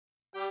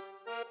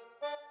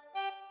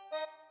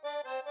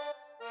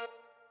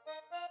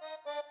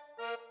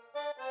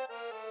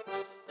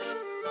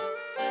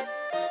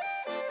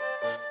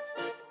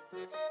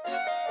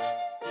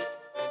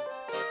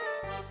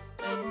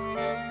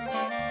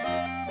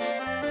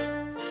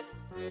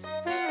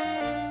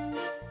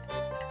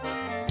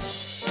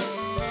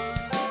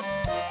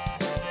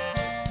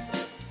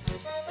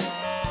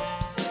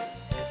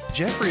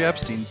Jeffrey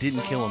Epstein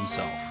didn't kill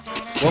himself.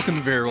 Welcome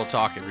to Very Real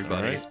Talk,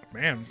 everybody. Right.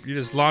 Man, you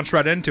just launched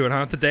right into it,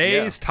 huh?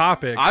 Today's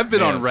topic. I've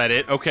been on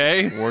Reddit,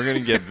 okay? We're going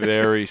to get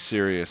very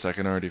serious. I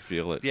can already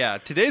feel it. Yeah,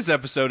 today's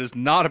episode is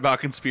not about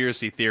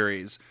conspiracy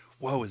theories.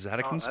 Whoa, is that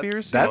a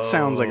conspiracy? That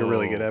sounds like a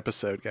really good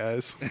episode,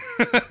 guys.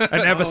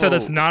 An episode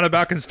that's not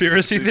about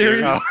conspiracy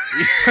theories?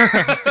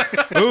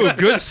 Ooh,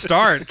 good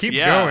start. Keep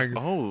going.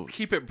 Oh,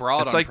 Keep it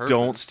broad it's on like, purpose.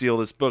 don't steal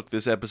this book.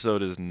 This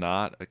episode is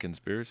not a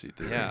conspiracy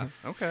theory. Yeah,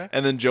 okay.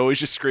 And then Joey's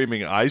just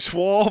screaming ice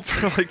wall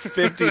for like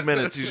 50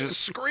 minutes. He's just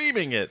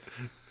screaming it.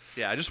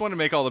 Yeah, I just want to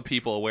make all the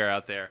people aware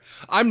out there.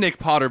 I'm Nick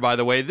Potter, by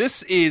the way.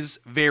 This is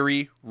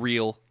Very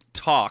Real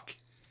Talk,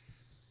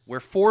 where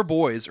four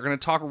boys are going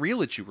to talk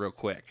real at you real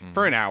quick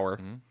for an hour.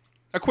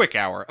 A quick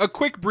hour. A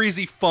quick,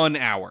 breezy, fun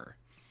hour.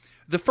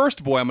 The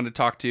first boy I'm going to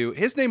talk to,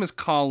 his name is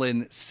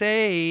Colin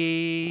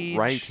Sage.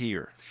 Right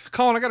here.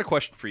 Colin, I got a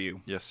question for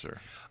you. Yes, sir.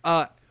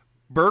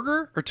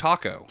 Burger or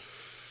taco?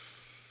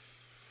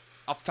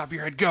 Off the top of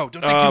your head, go.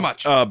 Don't think too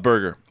much.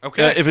 Burger.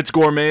 Okay. If it's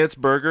gourmet, it's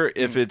burger.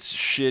 If it's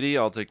shitty,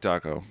 I'll take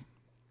taco.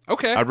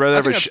 Okay. I'd rather I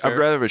have think that's fair. I'd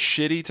rather have a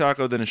shitty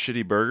taco than a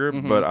shitty burger,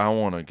 but I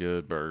want a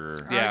good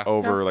burger. Yeah.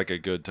 Over like a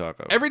good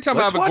taco. Every time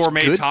Let's I have a watch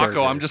gourmet Good taco, Burger.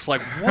 I'm just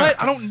like, what?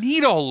 I don't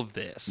need all of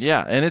this.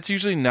 Yeah, and it's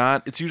usually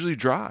not. It's usually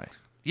dry.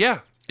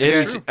 Yeah. It it's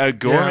is true. a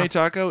gourmet Yeah.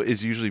 taco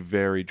is usually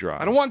very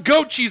dry. I don't want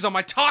goat cheese on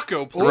my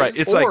taco, please. Right,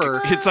 it's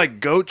Or- like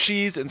goat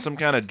cheese and some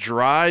kind of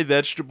dry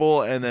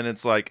vegetable, and then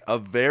it's like a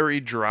very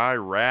dry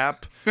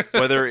wrap,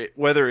 whether it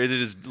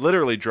is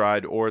literally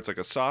dried or it's like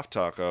a soft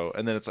taco,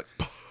 and then it's like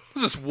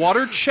Is this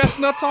water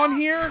chestnuts on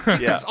here?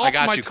 Yeah. It's off I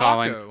got my you, taco.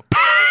 Colin.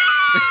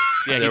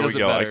 Yeah, he there we does it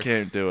go. better. I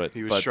can't do it.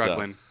 He was but,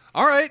 struggling.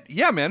 All right,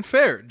 yeah, man,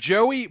 fair.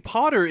 Joey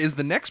Potter is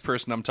the next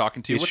person I'm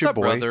talking to. It's What's your up,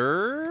 boy.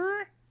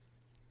 brother?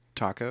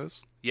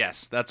 Tacos?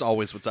 Yes, that's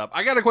always what's up.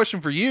 I got a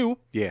question for you.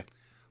 Yeah.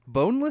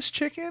 Boneless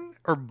chicken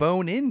or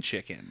bone-in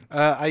chicken?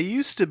 I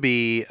used to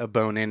be a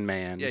bone-in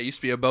man. Yeah, you used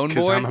to be a bone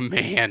Because boy. I'm a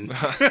man.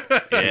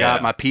 I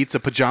got my pizza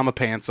pajama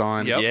pants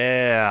on. Yep.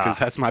 Yeah. Because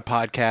that's my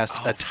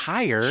podcast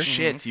attire.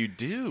 Shit, you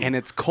do. And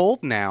it's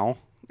cold now.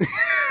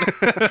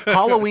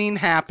 Halloween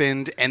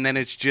happened, and then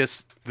it's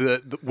just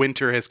the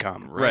winter has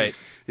come. Right.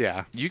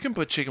 Yeah. you can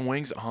put chicken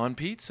wings on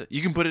pizza.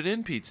 You can put it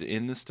in pizza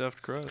in the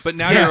stuffed crust. But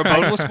now you're a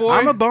boneless boy?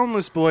 I'm a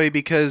boneless boy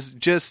because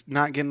just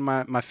not getting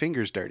my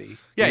fingers dirty.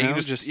 Yeah, you you know?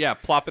 can just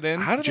plop it in.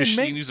 How do they just,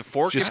 make- you can use a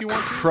fork just if you want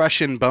to.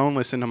 crushing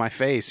boneless into my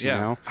face, Yeah.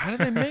 you know? how do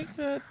they make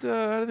that?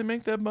 How do they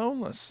make that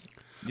boneless?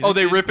 You Oh, think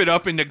they rip it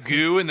up into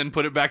goo and then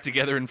put it back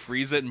together and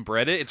freeze it and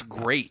bread it? It's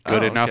great.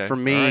 Good Oh, enough okay. for All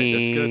right,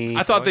 me. that's good.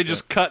 I thought like they that.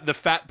 just cut the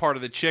fat part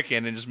of the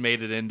chicken and just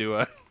made it into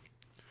a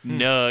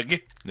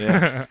nug.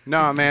 Yeah.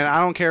 No, man, I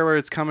don't care where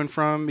it's coming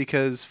from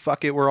because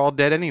fuck it, we're all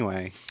dead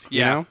anyway. You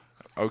Yeah. know?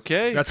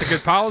 Okay. That's a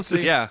good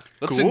policy. Yeah,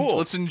 let's Cool.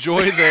 let's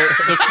enjoy the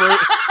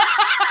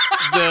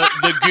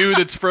goo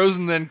that's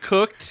frozen then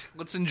cooked.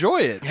 Let's enjoy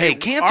it. Hey,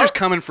 cancer's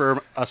coming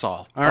for us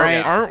all. All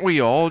right. Aren't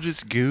we all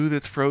just goo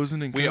that's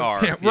frozen and We cooked?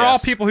 are. Yeah, we're all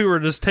yes. people who were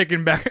just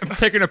taken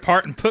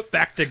apart and put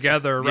back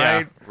together, Yeah.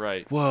 right?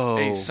 Right. Whoa.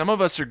 Hey, some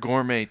of us are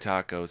gourmet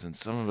tacos and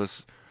some of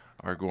us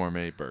are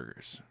gourmet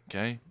burgers.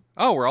 Okay.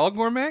 Oh, we're all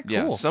gourmet. Cool.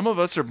 Yeah. Some of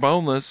us are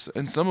boneless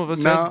and some of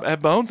us No.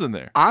 have bones in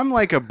there. I'm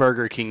like a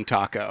Burger King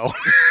taco.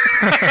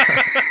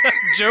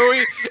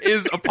 Joey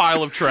is a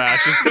pile of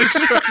trash. Is what he's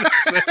trying to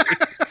say.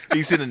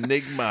 He's an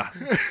enigma.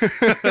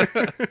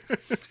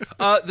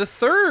 The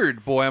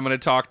third boy I'm going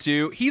to talk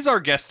to, he's our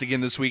guest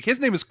again this week. His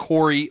name is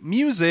Corey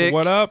Music.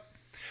 What up?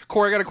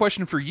 Corey, I got a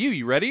question for you.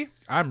 You ready?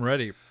 I'm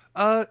ready.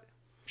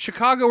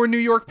 Chicago or New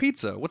York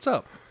pizza? What's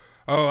up?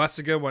 Oh, that's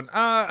a good one.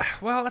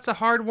 Well, that's a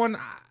hard one.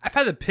 I've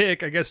had to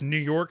pick, I guess, New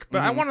York,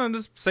 but I want to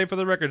just say for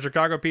the record,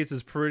 Chicago pizza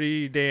is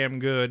pretty damn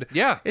good.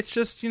 Yeah. It's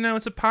just,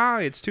 it's a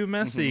pie. It's too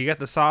messy. You got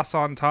the sauce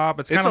on top.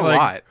 It's It's kind of a like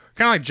lot.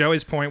 kind of like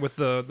Joey's point with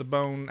the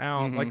bone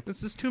out. Like,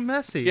 this is too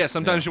messy. Yeah,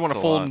 sometimes you want to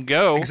it's a fold lot. and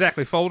go.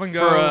 Exactly. Fold and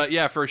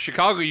go. For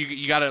Chicago,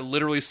 you got to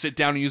literally sit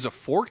down and use a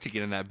fork to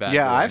get in that bag.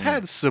 Yeah, I've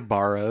had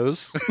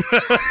Sbarros.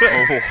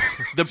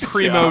 the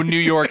primo New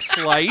York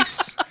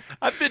slice.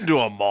 I've been to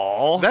a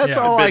mall. That's Yeah.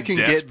 all Been I can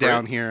desperate. get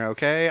down here,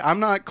 okay?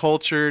 I'm not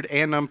cultured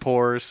and I'm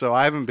poor, so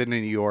I haven't been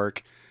to New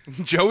York.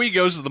 Joey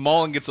goes to the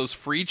mall and gets those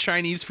free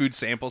Chinese food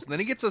samples, and then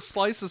he gets a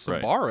slice of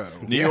Right.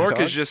 Sbarro. New Yeah, York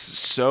dog. is just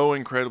so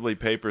incredibly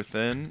paper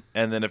thin,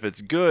 and then if it's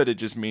good, it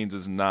just means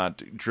it's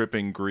not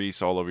dripping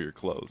grease all over your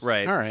clothes.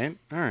 Right. All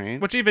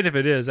right. Which even if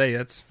it is, hey,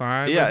 that's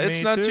fine. Yeah, with it's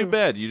me, not too too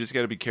bad. You just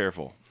got to be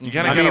careful. You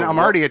kind I of. mean, I'm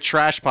already a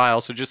trash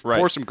pile, so just Right.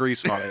 pour some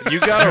grease on it. You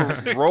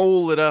got to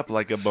roll it up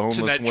like a To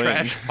boneless that wing.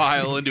 trash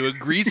pile into a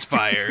grease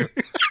fire.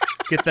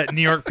 Get that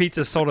New York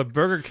pizza sold at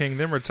Burger King,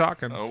 then we're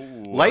talking. Oh,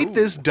 Light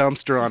this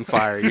dumpster on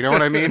fire. You know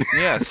what I mean?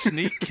 Yeah,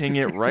 sneak king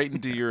it right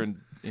into your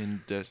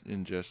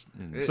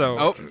So-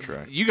 Oh,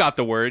 tract. you got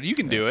the word. You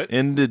can do it.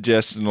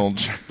 Indigestional.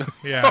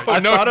 Yeah. Oh,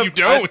 no, thought you of-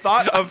 don't. I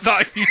thought I of-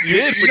 thought you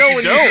did, but when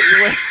you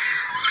don't.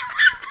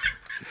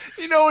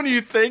 You know when you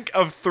think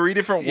of three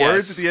different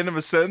words Yes. at the end of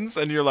a sentence,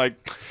 and you're like,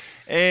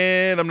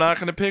 and I'm not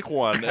going to pick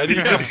one. And you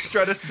just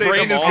try to say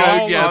Brain them is all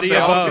gonna guess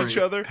off all each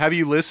other. Have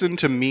you listened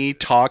to me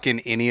talk in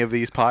any of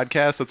these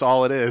podcasts? That's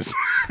all it is.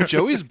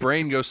 Joey's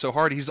brain goes so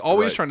hard. He's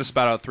always Right. trying to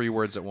spout out 3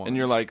 words at once. And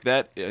you're like,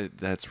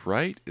 that's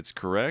right. It's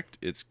correct.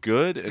 It's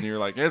good. And you're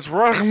like, it's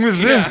wrong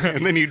with it.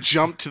 And then you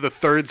jump to the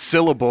third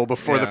syllable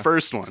before the Yeah.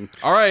 first one.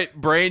 all right,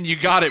 brain, you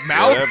got it.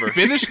 Mouth, Whatever.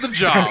 finish the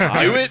job.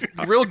 Do it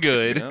real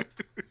good. Yeah.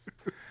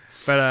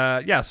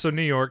 But yeah, so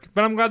New York.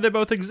 But I'm glad they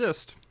both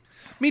exist.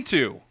 Me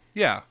too.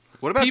 Yeah.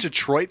 What about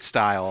Detroit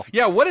style?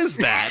 Yeah, what is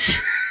that?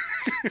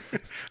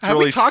 Have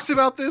really we talked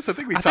about this? I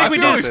think we I talked think we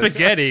about did this.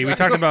 spaghetti. We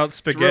talked about It's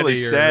spaghetti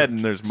really or sad,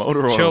 and there's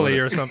motor oil. chili in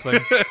it. or something.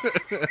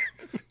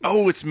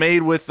 Oh, it's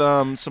made with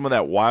some of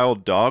that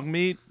wild dog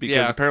meat because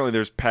Yeah. apparently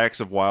there's packs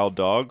of wild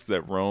dogs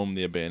that roam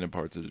the abandoned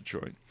parts of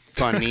Detroit.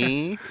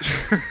 Funny.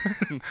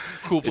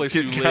 Cool place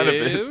to kind of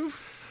is.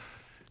 live.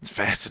 It's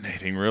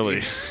fascinating,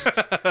 really.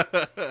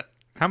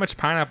 How much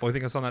pineapple do you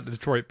think is on that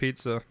Detroit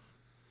pizza?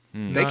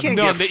 They can't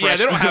No, get they, fresh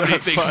they don't have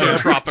anything so fire.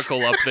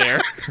 tropical up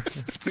there.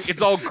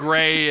 It's all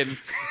gray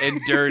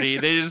and dirty.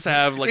 They just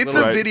have like It's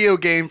little. a video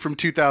game from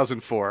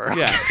 2004.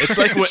 Yeah. It's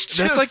like It's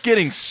that's like just-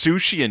 getting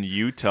sushi in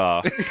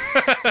Utah.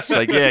 It's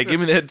like, yeah, give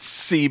me that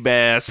sea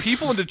bass.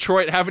 People in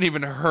Detroit haven't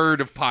even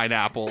heard of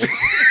pineapples.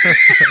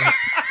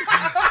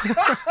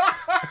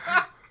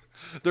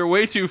 They're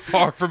way too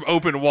far from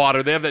open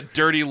water. They have that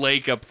dirty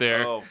lake up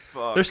there. Oh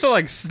fuck! They're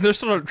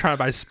still trying to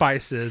buy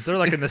spices. They're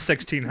like in the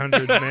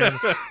 1600s, man.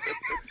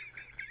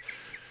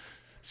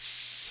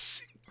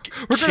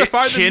 We're gonna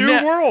find the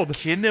new world.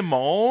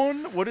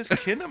 Kinnamon? What is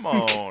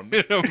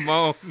Kinnamon?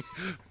 Moan.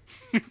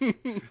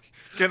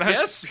 Can I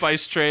Yes,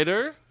 Spice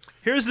Trader.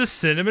 Here's the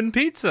cinnamon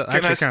pizza.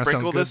 Can I Actually, kind of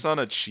sprinkle sounds this on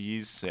a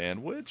cheese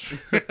sandwich?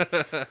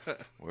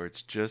 Where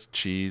it's just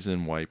cheese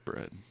and white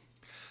bread.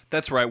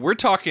 That's right. We're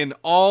talking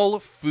all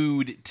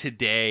food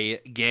today,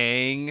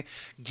 gang.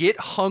 Get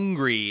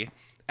hungry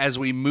as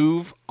we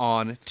move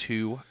on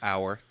to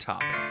our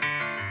topic.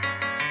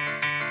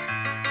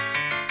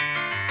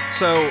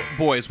 So,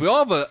 boys, we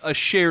all have a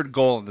shared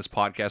goal in this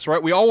podcast,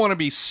 right? We all want to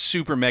be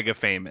super mega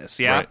famous,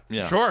 yeah? Right.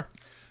 Yeah. good. Sure.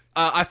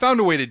 I found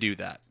a way to do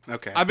that.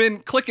 Okay. I've been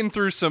clicking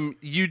through some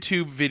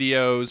YouTube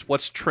videos,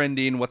 what's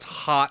trending, what's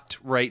hot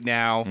right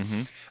now.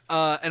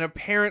 And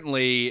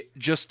apparently,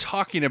 just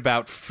talking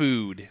about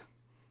food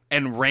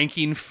and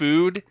ranking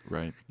food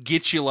Right.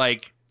 gets you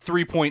like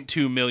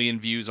 3.2 million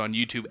views on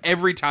YouTube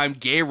every time,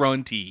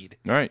 guaranteed.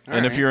 Right.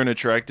 And if right. you're an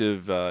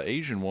attractive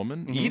Asian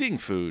woman, eating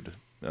food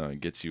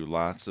gets you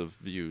lots of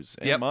views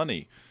and Yep.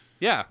 money,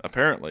 Yeah.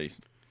 apparently.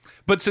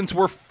 But since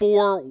we're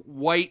 4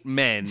 white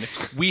men,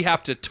 we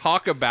have to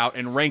talk about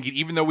and rank it,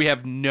 even though we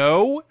have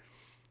no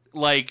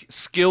like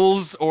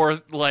skills or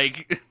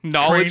like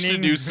knowledge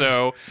Training. to do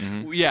so.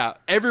 Yeah,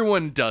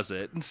 everyone does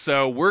it.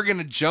 So we're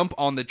gonna jump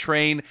on the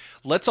train.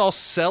 Let's all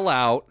sell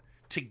out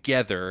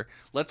together.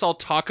 Let's all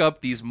talk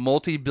up these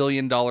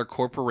multi-billion-dollar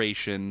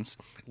corporations,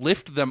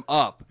 lift them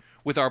up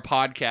with our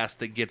podcast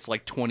that gets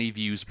like 20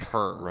 views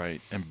per.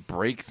 Right. And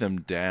break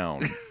them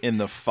down in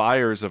the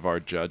fires of our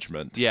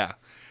judgment. Yeah,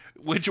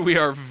 which we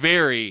are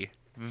very,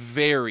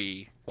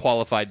 very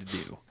qualified to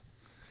do.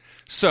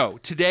 So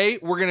today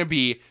we're going to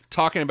be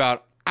talking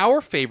about our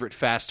favorite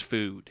fast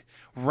food,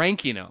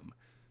 ranking them,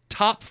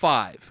 top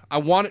 5. I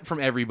want it from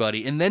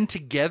everybody. And then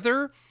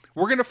together,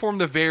 we're going to form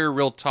the Very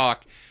Real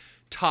Talk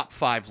top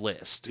 5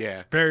 list.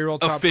 Yeah. Very real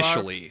top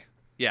Officially.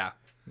 Yeah.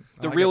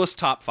 The realest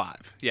top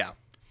 5. Yeah.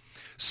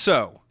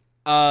 So,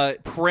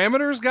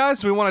 parameters,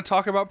 guys. Do we want to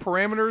talk about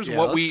parameters? Yeah,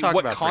 what let's talk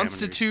what about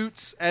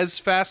constitutes as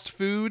fast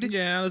food? 5.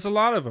 Yeah, there's a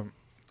lot of them.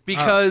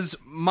 Because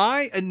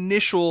my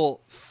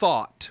initial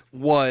thought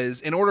was,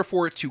 in order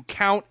for it to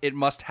count, it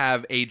must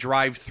have a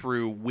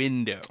drive-through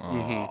window.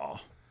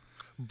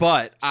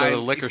 But So I the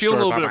liquor feel a store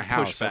little by bit my of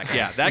house, pushback. okay.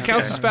 Yeah, that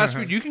counts as fast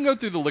food. You can go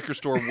through the liquor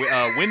store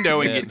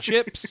window and get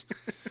chips.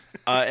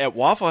 At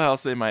Waffle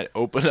House, they might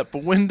open up a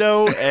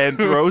window and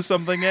throw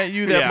something at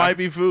you that Yeah. might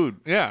be food.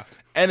 Yeah.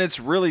 And it's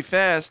really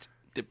fast,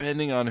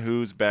 depending on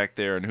who's back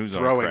there and who's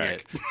Throwing on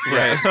crack.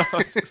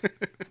 it.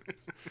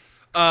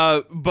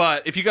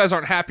 But if you guys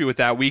aren't happy with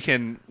that, we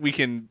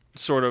can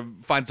sort of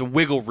find some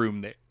wiggle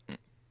room there.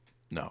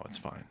 No, it's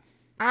fine.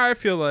 I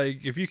feel like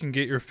if you can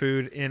get your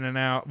food in and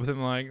out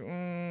within like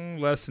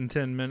less than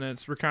 10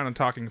 minutes, we're kind of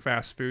talking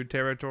fast food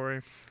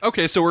territory.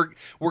 Okay, so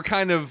we're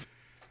kind of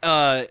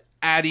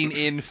adding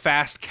in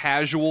fast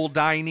casual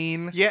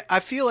dining. Yeah, I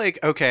feel like,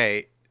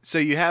 okay, so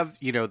you have,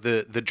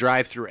 the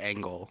drive-through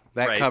angle.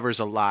 That Right. covers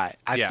a lot.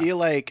 I Yeah. feel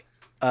like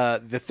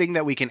the thing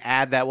that we can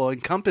add that will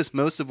encompass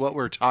most of what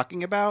we're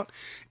talking about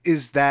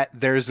is that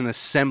there's an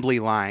assembly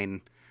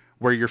line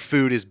where your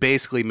food is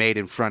basically made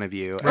in front of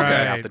you and you're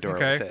out the door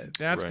okay. with it.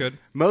 That's Right. good.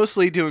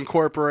 Mostly to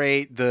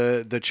incorporate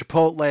the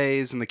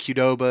Chipotles and the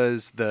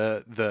Qdobas,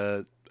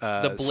 the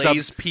The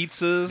Blaze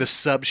pizzas. the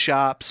sub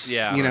shops,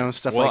 Yeah.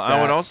 stuff Well, like that.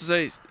 I would also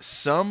say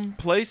some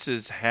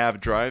places have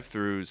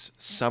drive-throughs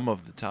some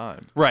of the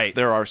time. Right.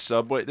 There are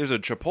Subway. There's a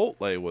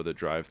Chipotle with a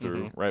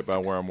drive-through right by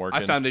where I'm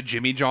working. I found a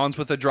Jimmy John's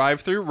with a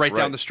drive-through. Right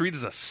down Right. the street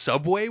is a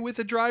Subway with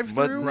a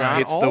drive-through. But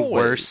not it's always. the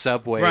worst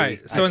Subway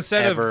Right. So I've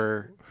instead of-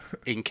 ever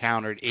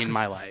encountered in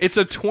my life. It's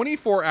a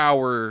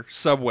 24-hour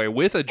Subway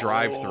with a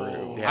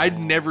drive-through. Yeah. I'd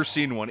never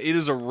seen one. It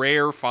is a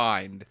rare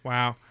find.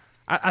 Wow.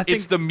 I think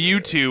It's the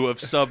Mewtwo of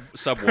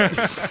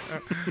subways.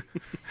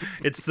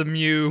 it's the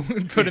Mew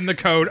put in the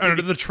code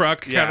under the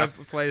truck Yeah. kind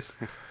of place.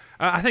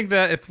 I think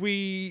that if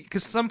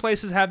because some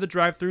places have the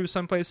drive-through,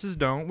 some places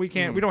don't. We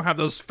don't have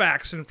those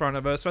facts in front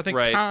of us. So I think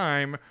Right.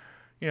 time,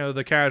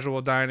 the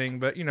casual dining,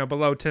 but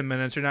below 10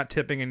 minutes, you're not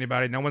tipping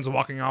anybody. No one's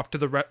walking off to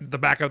the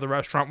back of the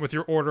restaurant with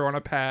your order on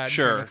a pad.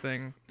 Sure. Kind of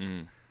thing.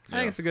 I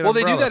think it's a good. Well,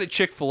 they do umbrella. that at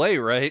Chick-fil-A,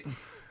 right?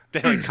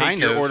 They like take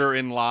Kind your of. order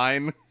in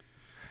line.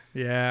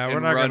 Yeah, we're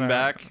and not run gonna,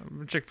 back.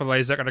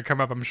 Chick-fil-A's not going to come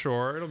up. I'm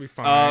sure it'll be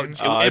fine.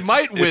 It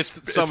might with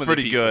it's some of the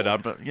pretty people.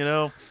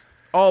 good.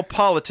 All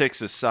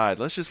politics aside,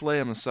 let's just lay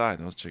them aside.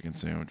 Those chicken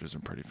sandwiches are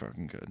pretty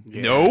fucking good.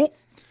 No,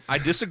 I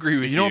disagree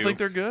with you. You don't think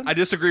they're good? I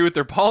disagree with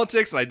their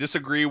politics, and I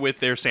disagree with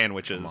their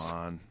sandwiches. Come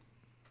on.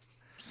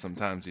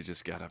 Sometimes you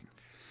just gotta.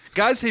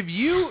 Guys, have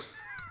you?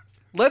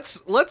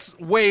 Let's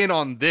weigh in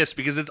on this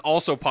because it's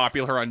also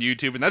popular on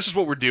YouTube, and that's just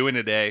what we're doing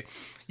today.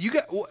 You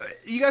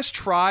guys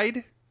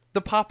tried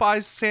the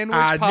Popeyes sandwich?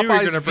 I knew you were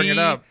Popeyes gonna bring it v.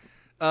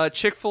 up.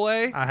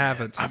 Chick-fil-A. I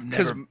haven't. I've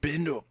never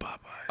been to a Popeye.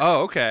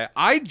 Oh, okay.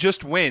 I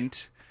just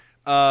went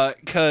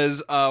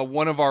because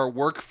one of our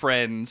work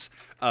friends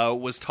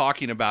was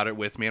talking about it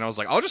with me, and I was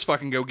like, I'll just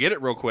fucking go get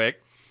it real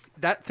quick.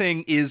 That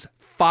thing is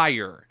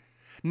fire.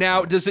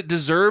 Now, does it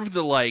deserve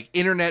the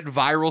internet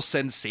viral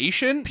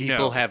sensation? People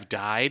No. have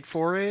died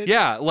for it.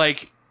 Yeah,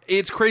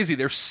 it's crazy.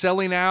 They're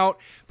selling out.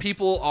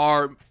 people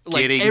are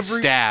like Getting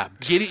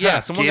stabbed.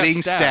 Someone Getting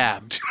got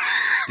stabbed.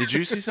 Did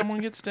you see someone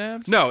get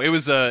stabbed? No, it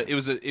was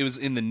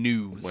in the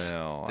news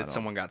Well, I that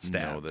someone got know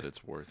stabbed. that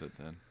it's worth it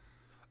then.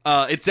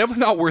 It's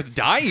definitely not worth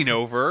dying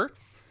over.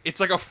 It's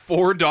like a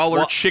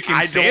 $4 chicken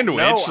I sandwich.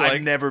 Don't know. Like,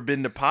 I've never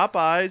been to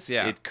Popeyes.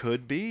 Yeah. It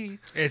could be.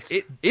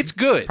 it's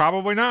good.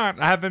 Probably not.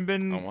 I haven't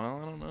been Well,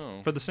 I don't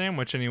know. for the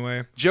sandwich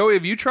anyway. Joey,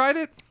 have you tried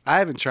it? I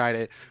haven't tried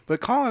it, but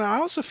Colin, I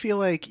also feel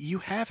like you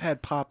have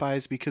had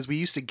Popeyes because we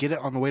used to get it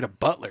on the way to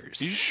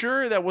Butler's. You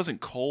sure that wasn't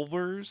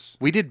Culver's?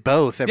 We did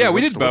both. every Yeah, we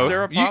once did in a while. both.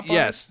 there a You- Popeyes?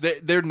 yes,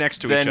 they're next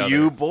to each Then other.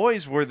 you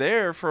boys were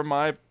there for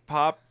my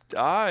Pop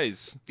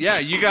eyes. yeah,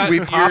 you got We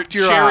your popped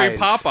your cherry eyes.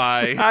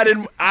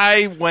 Popeye.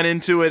 I went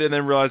into it and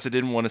then realized I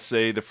didn't want to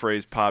say the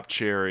phrase "pop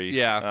cherry."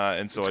 Yeah,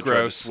 and so it's I tried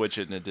gross. to switch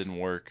it and it didn't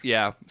work.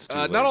 Yeah, too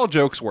late. not all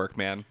jokes work,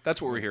 man.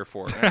 That's what we're here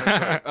for.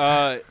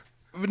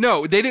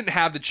 No, they didn't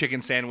have the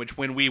chicken sandwich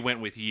when we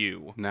went with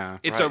you. No,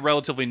 it's a right.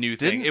 relatively new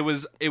thing.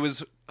 Didn't- It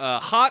was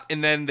hot,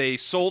 and then they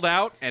sold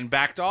out and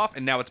backed off,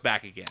 and now it's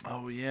back again.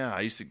 Oh yeah,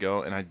 I used to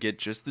go and I'd get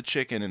just the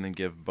chicken and then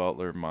give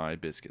Butler my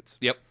biscuits.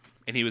 Yep,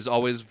 and he was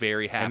always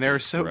very happy. and they're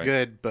so Right.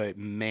 good, but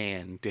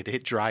man, did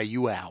it dry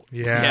you out.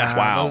 Yeah. Yeah.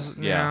 Wow.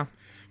 Yeah.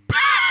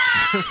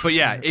 But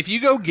yeah, if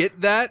you go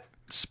get that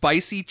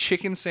spicy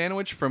chicken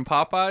sandwich from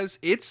Popeyes,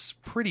 it's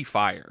pretty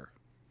fire.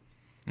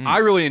 I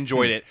really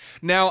enjoyed it.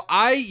 Now,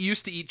 I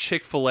used to eat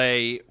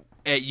Chick-fil-A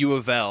at U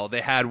of L.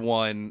 They had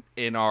one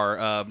in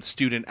our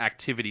student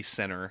activity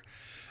center,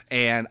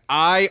 and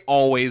I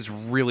always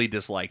really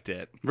disliked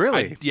it.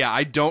 Really?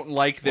 I don't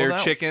like their Well,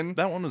 that- chicken.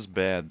 That one was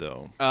bad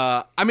though.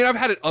 I mean, I've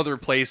had it other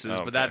places,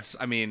 Okay. but that's,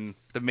 I mean,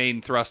 the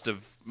main thrust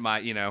of my,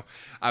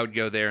 I would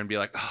go there and be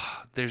like,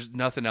 oh, there's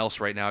nothing else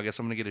right now. I guess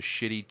I'm going to get a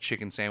shitty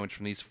chicken sandwich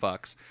from these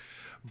fucks.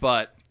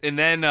 And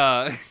then,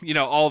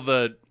 all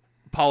the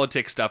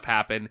politics stuff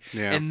happened,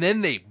 Yeah. and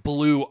then they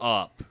blew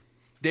up.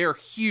 They're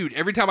huge.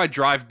 Every time I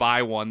drive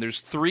by one,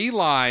 there's 3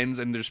 lines,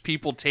 and there's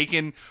people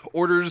taking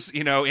orders,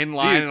 in line,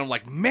 Dude, and I'm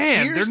like,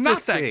 man, here's they're the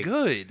not that thing.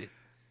 good.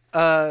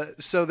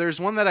 So there's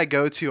one that I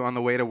go to on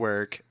the way to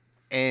work,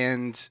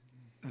 and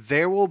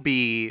there will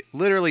be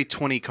literally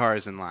 20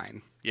 cars in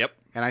line. Yep.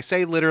 And I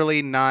say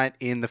literally, not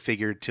in the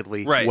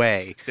figuratively Right.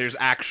 way. There's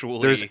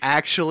actually... There's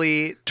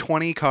actually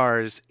 20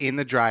 cars in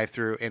the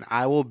drive-thru, and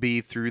I will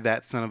be through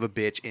that son of a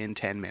bitch in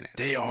 10 minutes.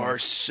 They are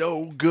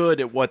so good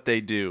at what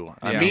they do.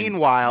 I mean,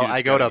 Meanwhile, you just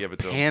I go gotta to give it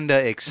them.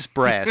 Panda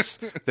Express.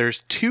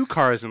 There's 2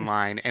 cars in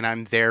line, and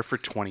I'm there for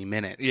 20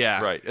 minutes.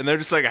 Yeah. Right, and they're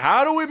just like,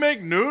 "How do we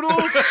make noodles?"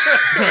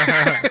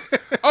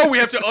 Oh, we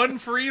have to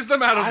unfrieze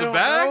them out of I the don't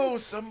bag? know.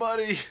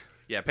 Somebody.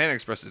 Yeah, Panda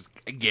Express is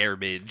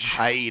garbage.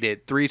 I eat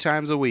it 3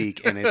 times a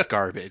week, and it's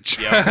garbage.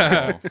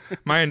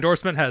 My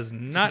endorsement has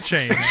not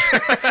changed.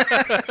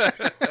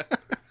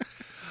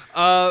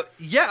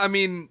 Yeah, I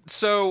mean,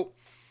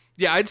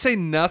 yeah, I'd say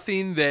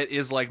nothing that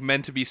is like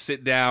meant to be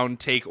sit down,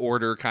 take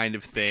order kind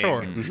of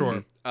thing.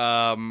 Sure.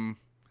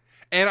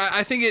 And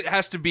I think it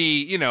has to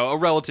be, a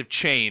relative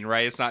chain,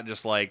 right? It's not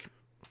just like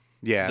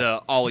Yeah.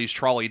 the Ollie's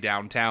Trolley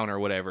downtown or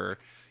whatever.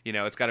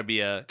 It's got to be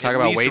Talk at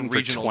about least waiting a for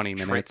regional 20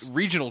 minutes.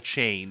 regional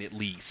chain at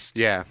least.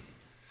 Yeah.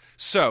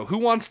 So who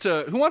wants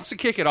to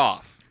kick it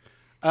off?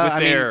 with I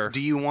their. mean,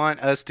 do you want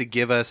us to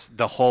give us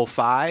the whole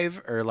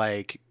 5 or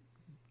like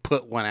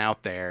put one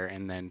out there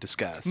and then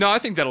discuss? No, I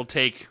think that'll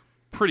take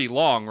pretty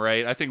long,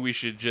 right? I think we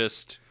should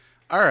just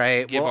All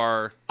right. give well,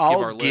 our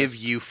I'll our give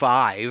list. you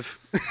 5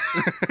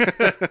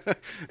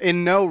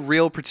 in no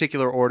real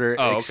particular order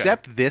Oh, okay.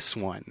 except this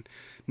one.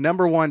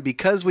 Number 1,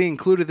 because we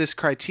included this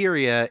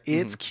criteria,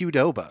 it's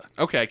Qdoba.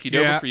 Okay, Qdoba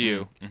Yeah. for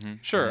you.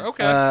 Sure.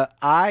 Okay.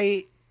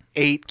 I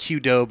ate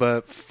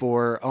Qdoba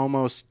for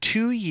almost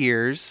 2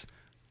 years,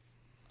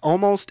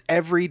 almost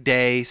every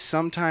day,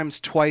 sometimes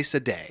twice a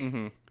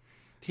day.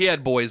 He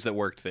had boys that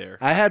worked there.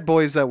 I had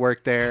boys that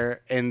worked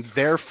there, and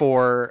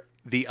therefore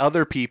the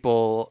other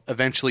people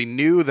eventually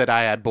knew that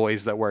I had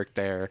boys that worked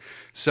there.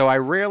 So I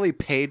rarely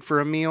paid for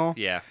a meal.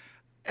 Yeah.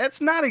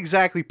 It's not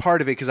exactly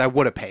part of it because I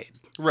would have paid.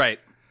 Right.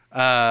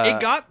 It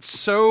got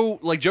so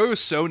like Joey was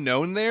so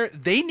known there.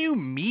 They knew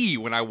me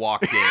when I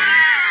walked in.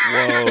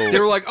 Whoa. They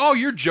were like, "Oh,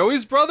 you're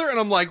Joey's brother," and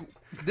I'm like,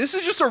 "This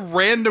is just a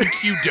random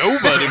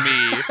Qdoba to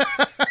me."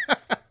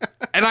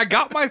 And I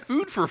got my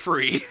food for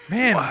free.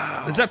 Man,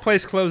 is that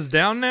place closed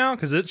down now?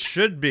 Because it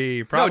should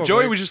be. Probably. No,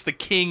 Joey was just the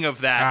king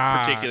of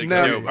that particular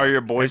no. Qdoba. Are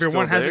your boys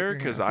Everyone still has there? it-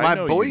 Because I My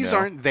know boys you know.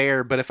 aren't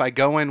there, but if I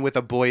go in with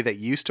a boy that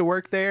used to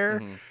work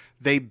there,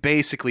 they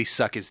basically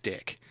suck his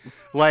dick.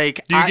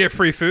 Like, Do you get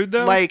free food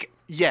though? Like,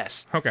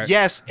 yes. Okay.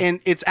 Yes, and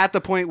it's at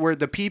the point where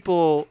the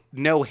people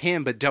know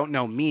him but don't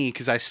know me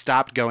because I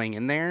stopped going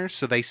in there,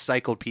 so they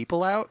cycled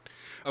people out.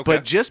 Okay.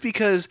 But just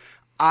because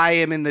I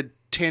am in the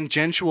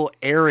tangential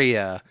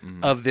area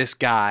of this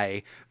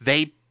guy,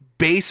 they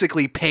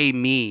basically pay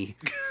me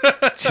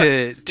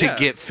to Yeah.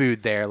 get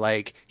food there.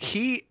 Like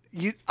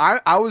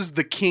I was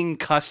the king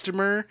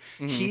customer.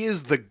 He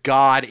is the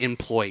god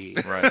employee.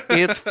 Right.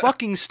 It's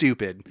fucking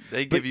stupid.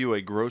 They give you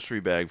a grocery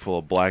bag full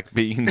of black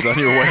beans on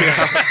your way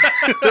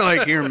out. They're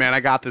like, here, man,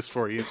 I got this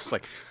for you. It's just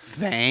like,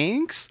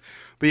 thanks.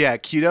 But yeah,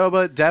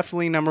 Qdoba,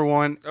 definitely number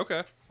 1.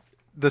 Okay.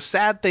 The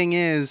sad thing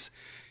is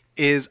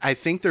I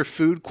think their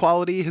food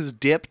quality has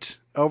dipped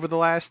over the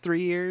last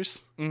 3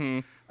 years.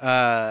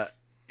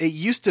 It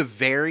used to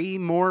vary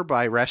more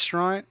by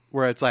restaurant,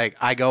 where it's like,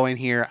 I go in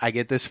here, I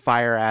get this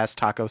fire-ass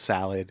taco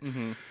salad,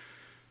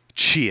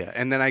 chia,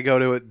 and then I go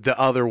to the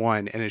other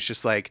one, and it's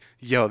just like,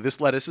 yo,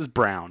 this lettuce is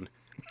brown.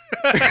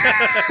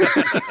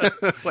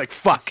 Like,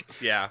 fuck.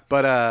 Yeah.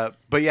 But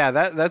yeah,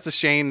 that's a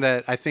shame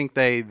that I think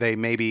they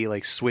maybe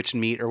like switched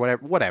meat or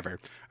whatever.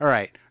 All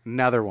right,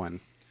 another one.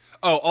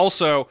 Oh,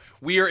 also,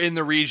 we are in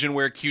the region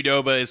where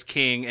Qdoba is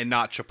king and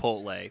not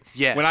Chipotle.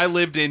 Yes. When I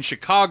lived in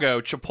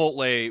Chicago,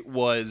 Chipotle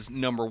was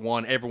number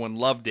 1. Everyone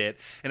loved it.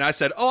 And I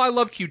said, "Oh, I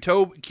love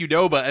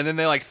Qdoba." And then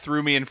they like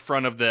threw me in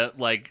front of the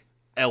like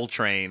L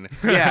train.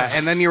 Yeah,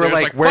 and then you were It was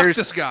like, like, fuck "Where's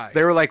this guy?"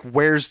 They were like,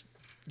 "Where's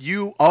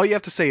you?" All you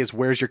have to say is,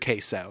 "Where's your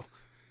queso?"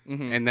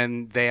 And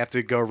then they have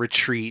to go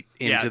retreat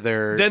into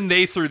their. Then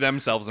they threw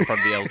themselves in front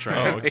of the L train.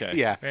 Oh, okay.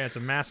 Yeah, Man, it's a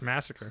mass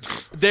massacre.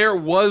 There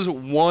was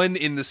one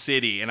in the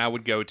city, and I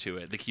would go to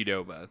it, the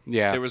Qdoba.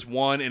 Yeah. There was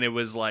one, and it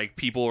was like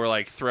people were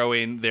like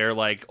throwing their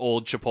like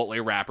old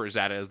Chipotle wrappers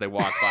at it as they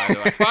walked by.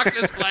 They're like, "Fuck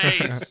this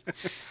place!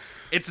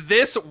 It's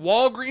this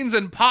Walgreens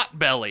and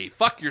Potbelly.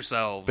 Fuck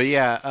yourselves." but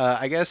yeah,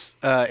 I guess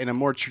in a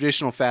more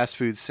traditional fast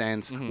food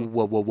sense,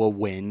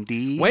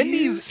 Wendy's.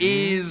 Wendy's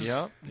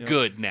is Yep.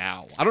 good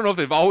now. I don't know if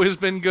they've always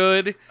been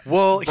good.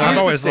 Well, here's I've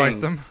the always thing.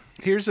 liked them.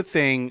 Here's the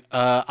thing.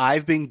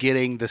 I've been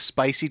getting the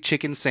spicy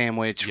chicken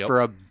sandwich Yep.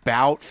 for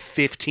about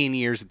 15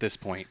 years at this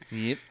point.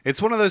 Yep.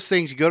 It's one of those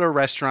things, you go to a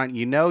restaurant,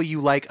 you know you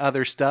like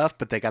other stuff,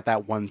 but they got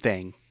that one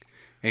thing.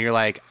 And you're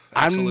like,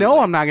 Absolutely. I know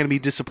I'm not going to be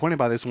disappointed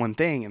by this one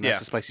thing, and that's Yeah.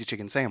 the spicy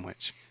chicken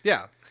sandwich.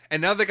 Yeah. And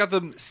now they got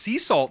the sea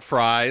salt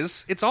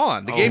fries. It's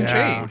on. The game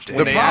yeah. changed. The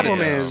when The they added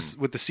problem them. is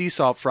with the sea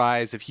salt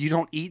fries, if you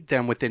don't eat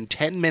them within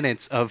 10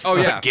 minutes of Oh,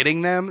 yeah.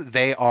 getting them,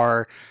 they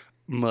are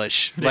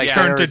mush. Yeah.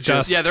 Turn they're to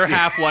dust. Yeah, their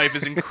half life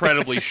is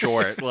incredibly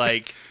short.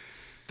 Like,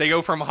 they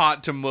go from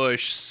hot to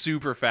mush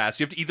super fast.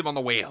 You have to eat them on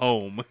the way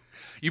home.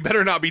 You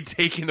better not be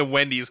taking the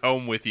Wendy's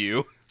home with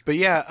you. But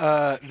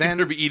yeah, You then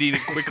better be eating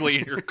it quickly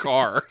in your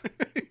car.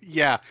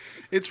 yeah,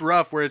 it's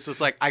rough where it's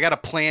just like I got to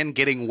plan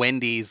getting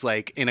Wendy's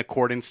like in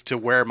accordance to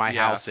where my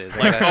house is.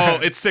 Like, oh,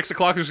 it's 6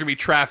 o'clock. There's gonna be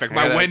traffic.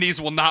 My gotta- Wendy's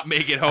will not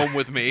make it home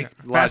with me.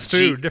 Fast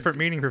food, different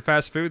meaning for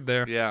fast food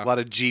there. Yeah. a lot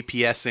of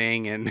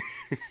GPSing and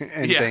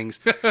and Yeah. things.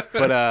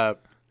 But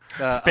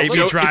Baby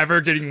Joe-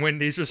 driver getting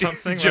Wendy's or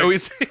something.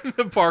 Joey's in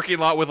the parking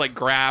lot with like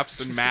graphs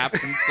and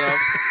maps and stuff.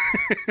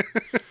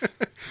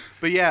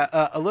 but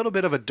yeah, a little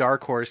bit of a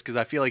dark horse because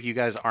I feel like you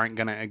guys aren't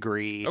gonna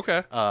agree.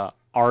 Okay.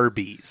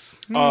 Arby's,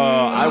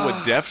 I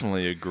would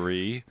definitely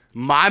agree.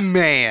 my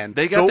man.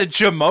 They got the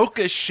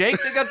Jamocha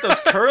shake. They got those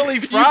curly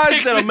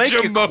fries that'll make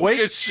you Jamocha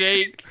quake.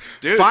 shake.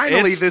 Dude,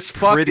 Finally, it's this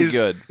fuck pretty is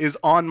good. is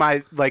on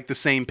my like the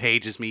same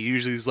page as me.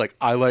 Usually, he's like,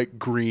 I like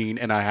green,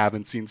 and I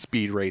haven't seen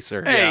Speed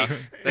Racer. Hey,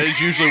 that is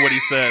usually what he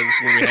says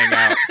when we hang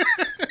out.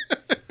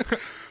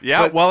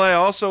 Yeah, well, I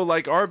also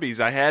like Arby's.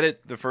 I had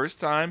it the first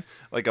time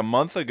like a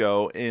month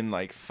ago in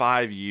like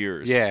 5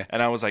 years. Yeah.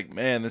 And I was like,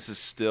 man, this is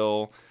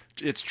still,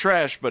 it's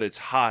trash, but it's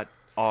hot,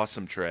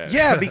 awesome trash.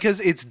 Yeah, because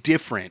it's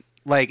different.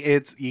 Like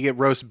you get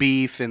roast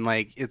beef and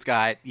like it's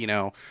got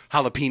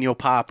jalapeno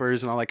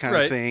poppers and all that kind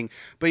Right. of thing.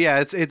 But yeah,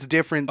 it's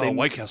different than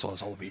White Castle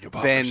has jalapeno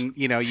poppers. then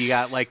you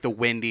got like the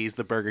Wendy's,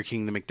 the Burger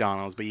King, the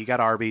McDonald's, but you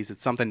got Arby's.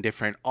 It's something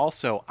different.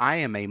 Also, I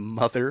am a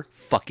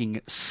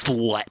motherfucking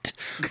slut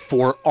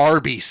for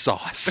Arby's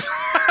sauce.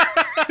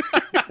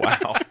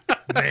 Wow.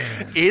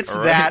 It's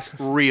that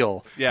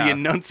real. Yeah. The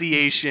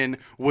enunciation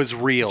was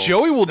real.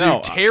 Joey will do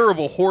No,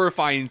 terrible,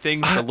 horrifying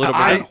things with a little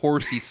bit of that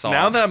horsey sauce.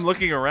 Now that I'm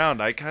looking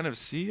around, I kind of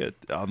see it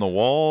on the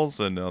walls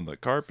and on the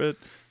carpet.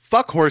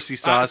 Fuck horsey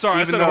sauce. sorry,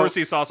 I even said though-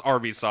 horsey sauce,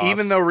 Arby's sauce.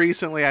 Even though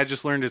recently I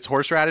just learned it's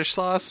horseradish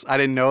sauce, I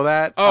didn't know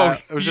that. Oh,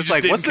 it was you just just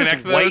like, didn't what's this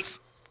connect white those?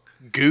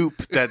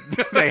 goop that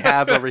they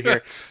have over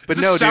here? But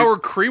Is no, this dude, sour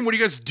cream? What are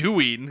you guys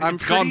doing? I'm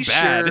It's gone pretty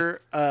bad.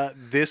 sure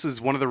this is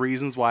one of the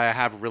reasons why I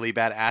have really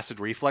bad acid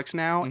reflux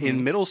now. Mm-hmm.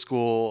 In middle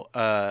school,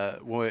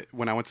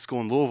 when I went to school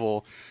in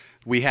Louisville,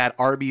 we had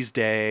Arby's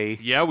Day.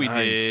 Yeah, we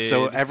Nice. did.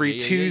 So every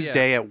Yeah.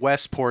 Tuesday at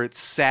Westport's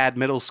sad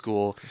middle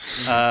school,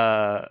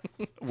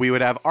 we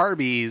would have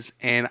Arby's,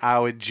 and I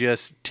would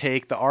just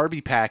take the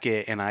Arby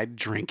packet and I'd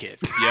drink it.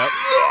 Yep.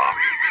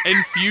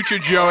 And future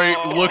Joey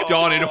looked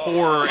on in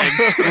horror and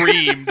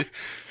screamed.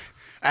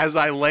 As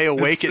I lay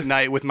awake at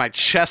night with my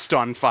chest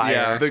on fire.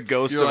 Yeah. The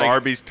ghost You're of like-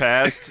 Arby's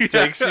past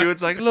takes you.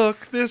 It's like,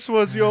 look, this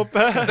was your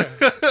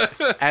past.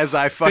 As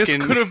I This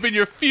fucking could have been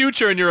your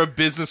future, and you're a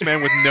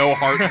businessman with no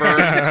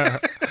heartburn.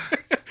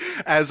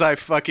 as I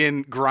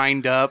fucking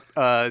grind up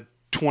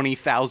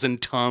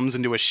 20,000 Tums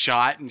into a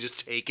shot and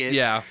just take it.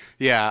 Yeah.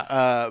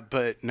 Yeah,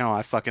 but no,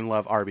 I fucking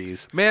love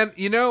Arby's. Man,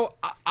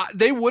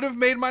 they would have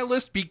made my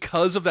list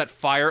because of that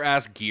fire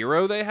ass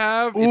gyro they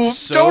have. Ooh, It's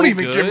so don't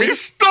even good. get me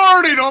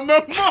started on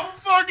the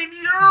motherfucking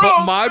euro.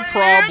 But my man.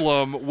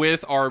 problem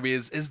with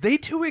Arby's is they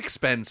too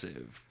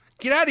expensive.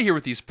 Get out of here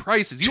with these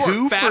prices. You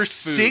Two are fast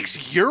for food.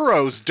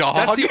 €6, dog.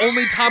 That's the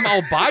only time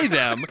I'll buy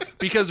them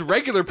because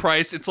regular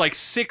price it's like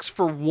 6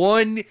 for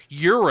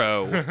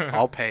 €1.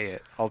 I'll pay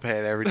it. I'll pay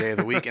it every day of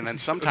the week, and then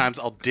sometimes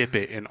I'll dip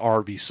it in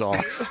Arby's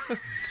sauce.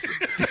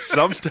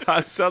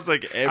 Sometimes sounds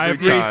like every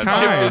Every time.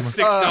 time. Give the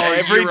 $6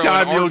 Every gyro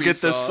time and you'll Arby's get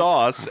the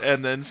sauce,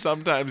 and then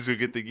sometimes you'll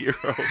get the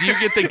gyro. Do you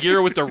get the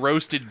gyro with the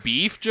roasted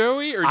beef,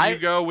 Joey, or do I- you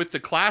go with the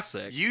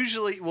classic?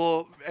 Usually,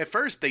 well, at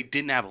first they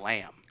didn't have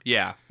lamb.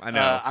 Yeah, I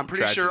know. I'm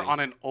pretty sure Tragedy. on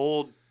an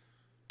old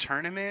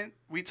tournament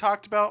we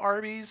talked about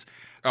Arby's.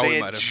 Oh, we They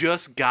might had have.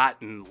 just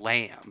gotten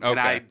lamb, and Okay.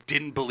 I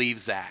didn't believe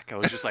Zach. I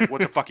was just like, "What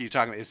the fuck are you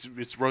talking about?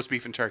 It's roast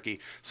beef and turkey."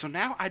 So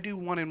now I do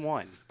 1 and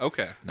 1.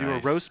 Okay. Do a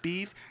Nice. roast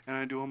beef and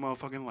I do a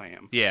motherfucking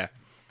lamb. Yeah.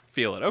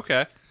 Feel it.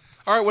 Okay.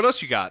 All right, what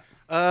else you got?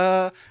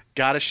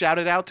 Gotta shout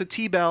it out to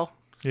T-Bell.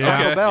 Yeah,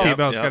 Okay. Bell.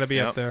 T-Bell's Yep, got to be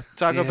yep. up there.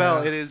 Taco Yeah.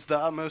 Bell, it is the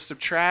utmost of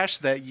trash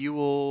that you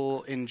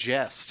will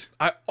ingest.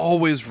 I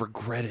always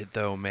regret it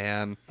though,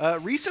 man.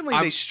 Recently,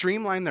 they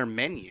streamlined their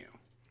menu.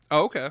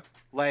 Oh, okay.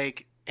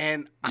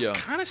 And I'm Yeah.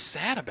 kind of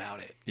sad about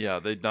it. Yeah,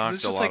 they 'Cause knocked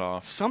It's a just lot like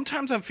off.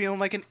 sometimes I'm feeling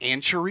like an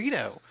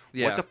anchorito.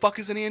 Yeah. What the fuck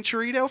is an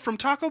anchorito from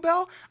Taco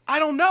Bell? I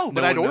don't know,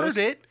 but No I'd one ordered knows?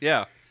 it,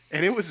 Yeah.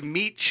 and it was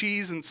meat,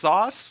 cheese, and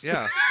sauce.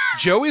 Yeah.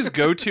 Joey's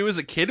go-to as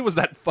a kid was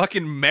that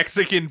fucking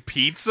Mexican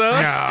pizza.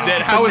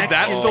 Yeah. How is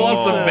that still on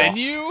the pizza.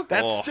 menu?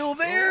 That's Oh. still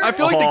there. I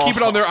feel like they keep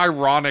it on there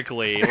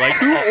ironically. Like,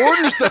 who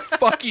orders the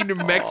fucking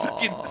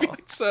Mexican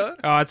pizza?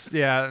 Oh, it's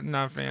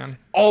not a fan.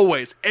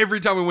 Always. Every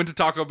time we went to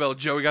Taco Bell,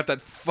 Joey got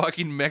that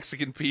fucking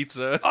Mexican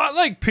pizza. I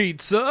like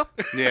pizza.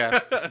 Yeah,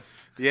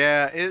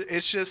 yeah.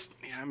 It's just,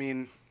 I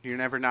mean, you're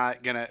never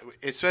not gonna,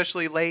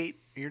 especially late.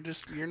 You're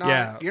not.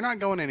 Yeah. You're not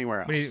going anywhere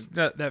else. When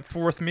you, that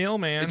fourth meal,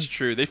 man. It's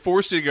true. They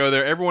forced you to go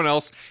there. Everyone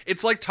else,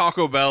 it's like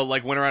Taco Bell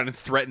like went around and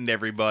threatened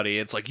everybody.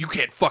 It's like, you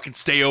can't fucking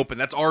stay open.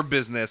 That's our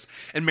business.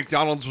 And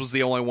McDonald's was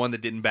the only one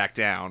that didn't back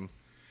down.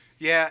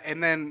 Yeah,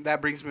 and then that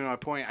brings me to my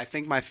point. I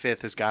think my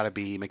fifth has got to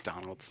be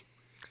McDonald's.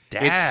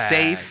 It's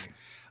safe.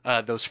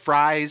 Those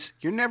fries,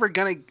 you're never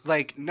gonna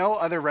no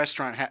other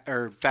restaurant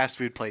or fast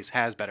food place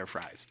has better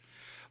fries.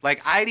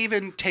 Like I'd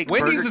even take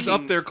Wendy's Burger is up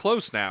King's- there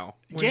close now.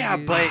 Yeah,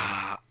 but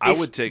I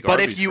would take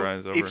But Arby's if you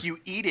fries over. if you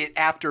eat it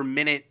after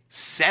minute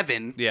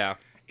 7, Yeah.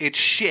 it's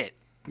shit.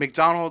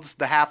 McDonald's,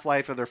 the half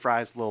life of their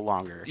fries is a little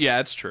longer. Yeah,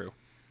 it's true.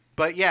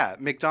 But yeah,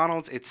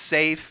 McDonald's, it's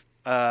safe,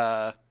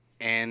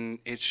 and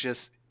it's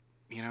just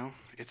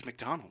it's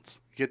McDonald's.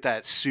 You get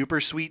that super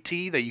sweet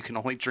tea that you can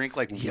only drink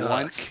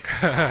once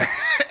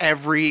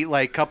every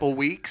couple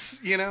weeks.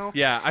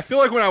 Yeah, I feel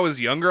like when I was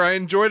younger, I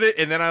enjoyed it,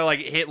 and then I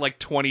hit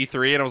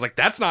 23, and I was like,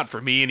 "That's not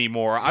for me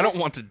anymore. I don't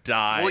want to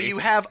die." Well, you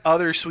have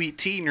other sweet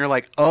tea, and you're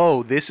like,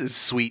 "Oh, this is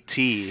sweet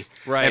tea."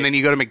 Right. And then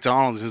you go to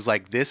McDonald's, and it's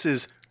like, "This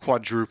is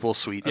quadruple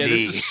sweet yeah, tea."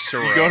 this is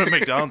syrup. You go to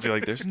McDonald's, you're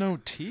like, there's no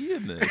tea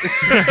in this.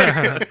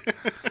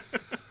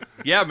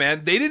 Yeah,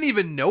 man, they didn't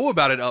even know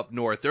about it up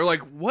north. They're like,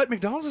 "What?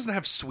 McDonald's doesn't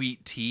have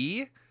sweet tea?"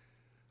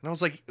 And I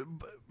was like,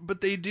 "But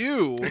they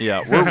do."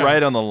 Yeah, we're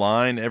right on the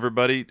line,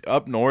 everybody.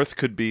 Up north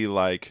could be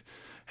like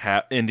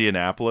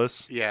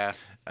Indianapolis. Yeah.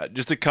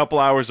 just a couple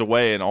hours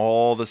away, and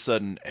all of a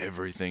sudden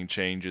everything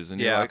changes, and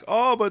you're Yeah. like,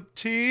 oh, but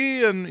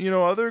tea and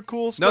other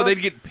cool stuff. No,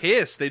 they'd get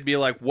pissed. They'd be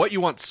like, "What, you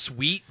want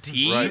sweet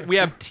tea? Right. We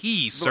have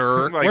tea,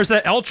 sir." Like, Where's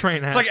that L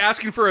train at? It's like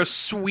asking for a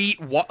sweet.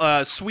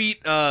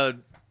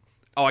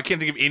 Oh, I can't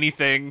think of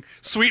anything.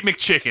 Sweet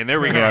McChicken.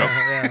 There we go.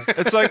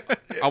 it's like,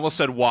 I almost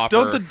said Whopper.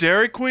 don't the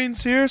Dairy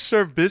Queens here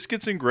serve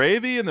biscuits and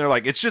gravy? And they're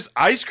like, it's just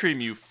ice cream,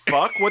 you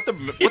fuck. What's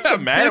the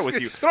matter with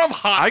you? They don't have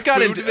hot I got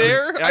food into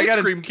there. I got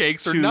Ice cream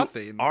cakes or into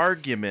nothing.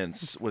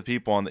 Arguments with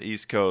people on the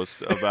East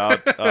Coast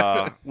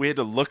about. We had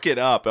to look it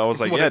up. I was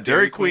like, What yeah, a Dairy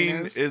Dairy Queen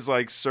Queen is? is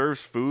like serves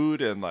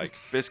food and like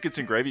biscuits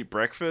and gravy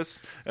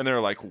breakfast, and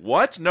they're like,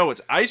 what? No, it's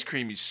ice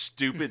cream, you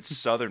stupid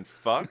Southern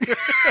fuck.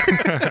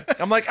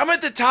 I'm like, I'm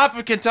at the top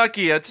of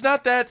Kentucky. It's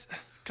not that.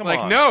 Come Like,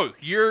 on. no,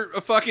 you're a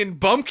fucking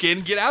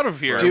bumpkin. Get out of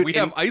here. Dude, we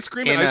have ice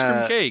cream and ice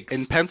cream cakes.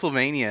 In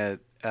Pennsylvania,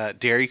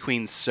 Dairy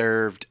Queen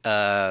served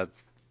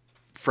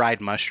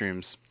fried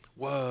mushrooms.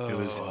 Whoa. It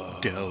was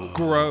dope.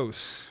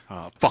 Gross.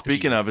 Fuck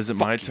Speaking you. of, is it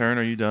my turn?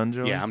 Are you done,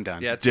 Joe? Yeah, I'm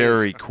done. Yeah, it's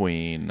Dairy yours.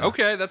 Queen.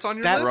 Okay, that's on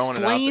your That list. Throwing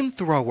it out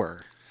there.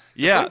 flamethrower.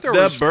 Yeah, flamethrower the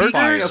was fire.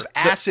 burgers. Of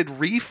acid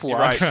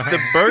reflux. Right. The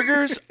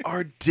burgers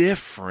are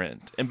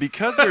different, and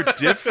because they're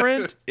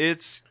different,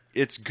 it's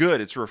good.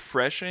 It's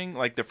refreshing.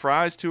 Like the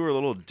fries too are a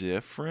little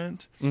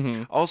different.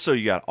 Mm-hmm. Also,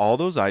 you got all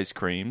those ice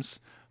creams,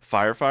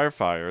 fire,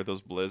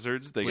 those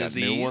blizzards. They got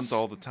new Blizzies. ones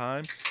all the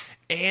time.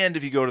 And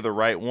if you go to the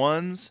right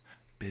ones,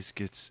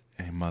 biscuits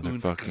and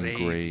motherfucking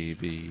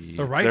gravy.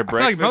 The right. Their I feel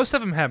like breakfast- most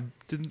of them have.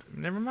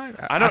 Never mind.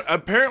 I don't.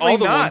 Apparently all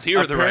the not. ones here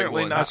are the right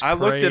Apparently ones. not. That's I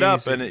looked it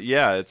up, crazy. and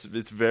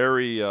it's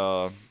very.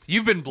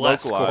 You've been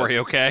blessed, Localized. Corey,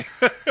 okay?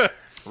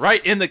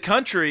 Right, in the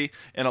country,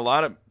 and a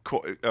lot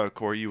of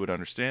Corey, you would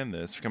understand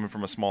this coming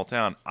from a small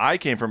town. I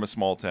came from a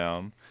small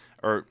town,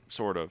 or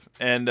sort of,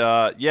 and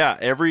yeah,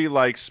 every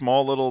like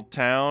small little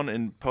town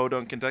in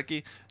Podunk,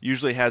 Kentucky,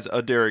 usually has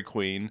a Dairy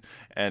Queen,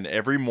 and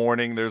every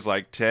morning there's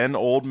like 10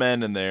 old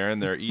men in there,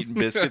 and they're eating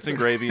biscuits and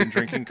gravy and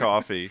drinking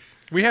coffee.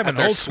 We have an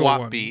their old school swap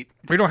one. beat.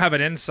 We don't have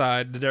it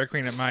inside the Dairy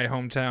Queen at my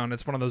hometown.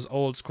 It's one of those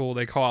old school.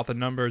 They call out the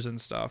numbers and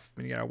stuff,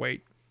 and you gotta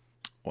wait.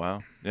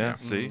 Wow, yeah,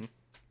 see,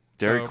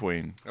 Dairy So-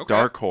 Queen, Okay.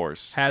 Dark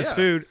Horse, Has Yeah.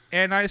 food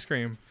and ice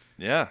cream.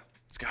 yeah,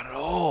 it's got it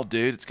all,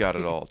 dude. It's got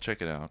it all.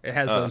 Check it out. It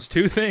has those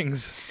two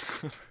things.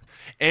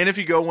 And if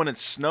you go when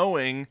it's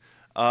snowing,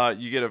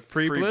 you get a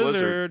free blizzard.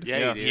 blizzard.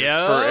 Yeah, you do.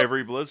 Yeah. For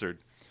every blizzard.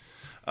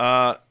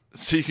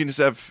 So you can just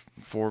have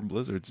 4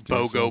 blizzards. Dude.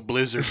 BOGO So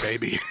Blizzard,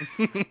 baby.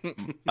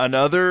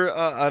 another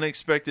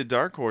unexpected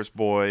Dark Horse,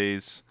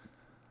 boys.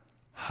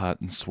 Hot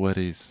and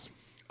Sweaties.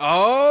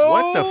 Oh,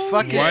 What the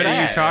fuck is What that?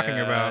 are you talking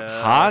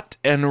about? Hot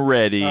and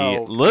ready.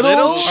 Oh,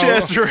 Little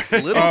Chester.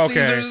 Little Okay.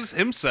 Caesars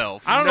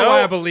himself. I don't know No.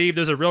 why I believe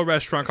there's a real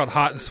restaurant called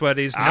Hot and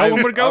Sweaties. No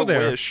one would go I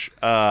there. Wish.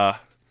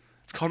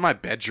 It's called my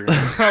bedroom.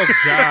 Oh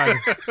God!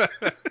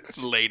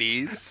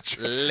 Ladies.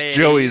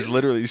 Joey's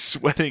literally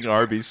sweating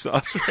Arby's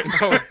sauce right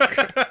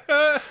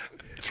now.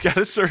 It's got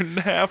a certain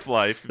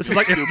half-life. This is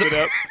like Scoop it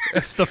up.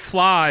 if The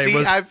Fly See,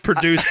 was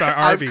produced by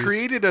Arby's. I've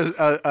created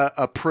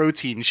a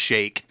protein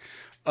shake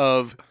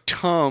of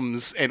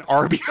Tums and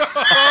Arby's.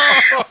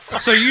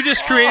 So you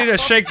just created a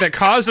shake that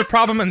caused a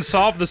problem and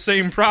solved the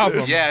same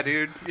problem. Yeah,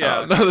 dude.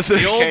 Yeah, Another thing.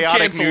 the old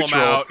Chaotic cancel them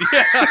neutral. out.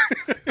 Yeah.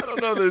 I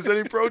don't know if there's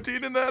any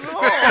protein in that at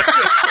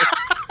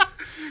all.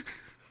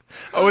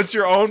 Oh, it's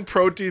your own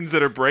proteins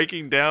that are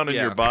breaking down in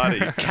Yeah. your body.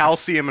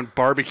 Calcium and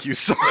barbecue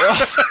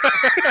sauce.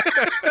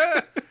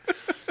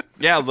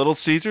 Yeah, Little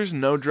Caesars,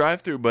 no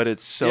drive-through, but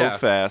it's so Yeah.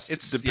 fast.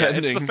 It's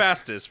depending. it's the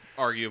fastest,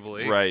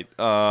 arguably. Right.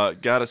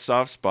 Got a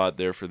soft spot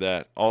there for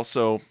that.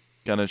 Also,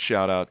 gonna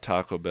shout out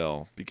Taco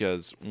Bell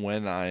because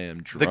when I am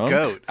The drunk,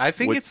 goat. I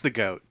think What- it's the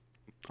goat.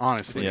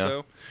 Honestly. Yeah.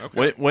 So,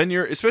 okay. when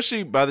you're,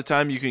 especially by the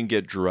time you can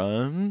get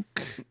drunk,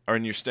 or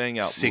when you're staying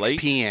out 6 late.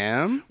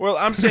 p.m. Well,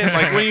 I'm saying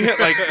like when you hit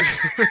like,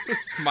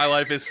 My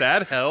life is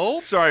sad. Hell.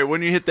 sorry,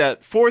 when you hit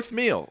that fourth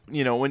meal,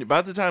 when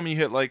about the time you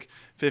hit like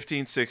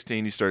 15,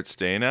 16, you start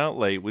staying out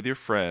late with your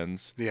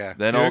friends. Yeah.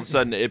 Then all of a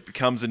sudden it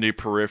becomes into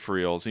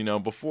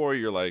peripherals. Before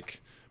you're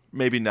like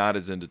maybe not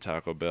as into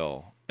Taco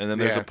Bell. And then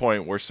there's Yeah. a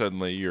point where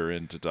suddenly you're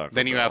into Taco Bell.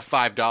 Then you have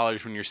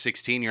 $5 when you're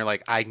 16. You're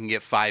like, I can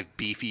get 5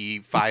 beefy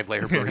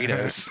 5-layer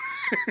burritos.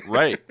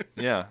 Right.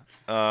 Yeah.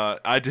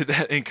 I did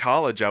that in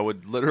college. I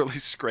would literally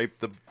scrape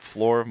the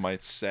floor of my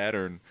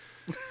Saturn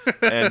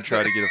and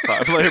try to get a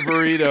 5-layer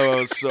burrito. I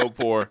was so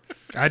poor.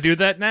 I do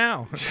that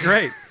now. It's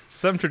great.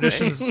 Some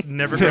traditions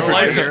never go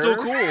Life away. is still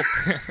cool.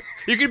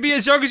 You can be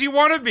as young as you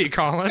want to be,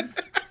 Colin.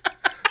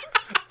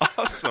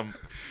 Awesome.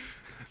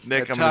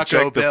 Nick, At I'm going to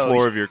Taco check Bell. the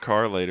floor of your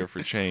car later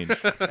for change.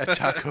 At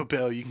Taco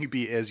Bell, you can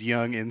be as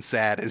young and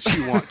sad as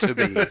you want to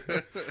be.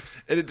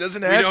 And it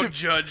doesn't We have don't to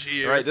judge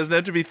here. Right, it doesn't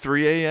have to be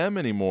 3 a.m.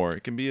 anymore.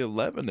 It can be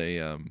 11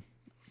 a.m.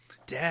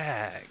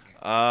 Dag.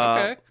 Okay.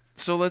 Okay.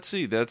 So let's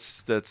see.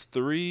 That's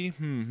 3.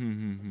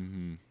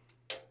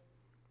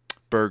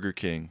 Burger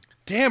King.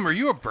 Damn, are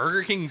you a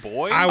Burger King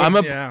boy? I would, I'm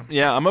a yeah.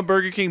 yeah. I'm a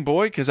Burger King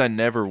boy because I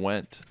never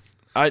went.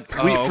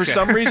 For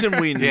some reason,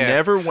 we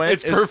never went.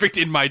 It's perfect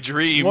in my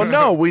dreams. Well,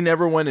 no, we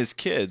never went as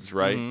kids,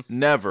 right?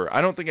 Never.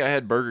 I don't think I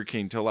had Burger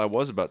King till I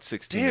was about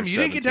 16. Damn, or you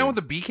didn't get 17. down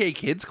with the BK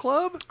Kids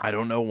Club? I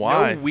don't know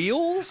why. No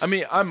wheels? I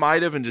mean, I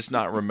might have and just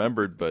not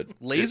remembered, but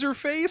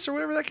Laserface or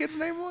whatever that kid's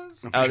name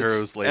was? I'm sure it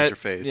was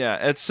Laserface. Yeah,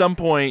 at some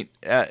point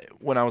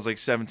when I was like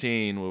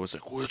 17, we was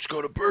like, let's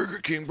go to Burger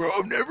King, bro.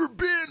 I've never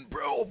been,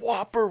 bro. A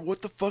Whopper.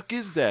 What the fuck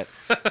is that?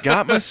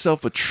 Got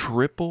myself a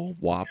triple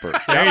Whopper.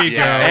 There you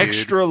go.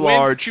 Extra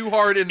large. Too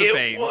hard in the It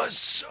face. was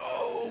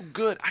so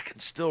good. I can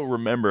still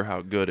remember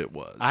how good it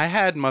was. I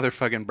had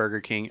motherfucking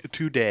Burger King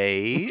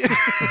today.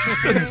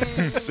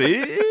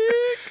 See?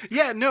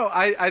 Yeah, no,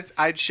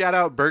 I'd shout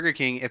out Burger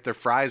King if their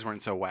fries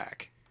weren't so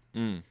whack.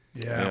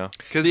 Yeah.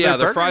 Because Yeah,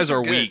 the fries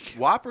are good. weak.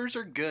 Whoppers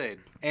are good,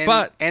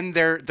 and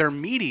they're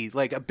meaty.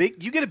 Like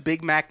you get a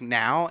Big Mac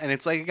now, and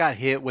it's like it got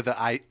hit with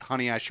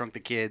Honey I Shrunk the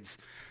Kids,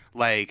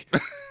 like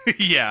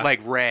Yeah.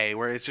 like Ray,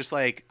 where it's just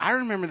like I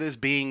remember this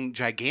being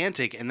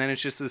gigantic, and then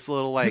it's just this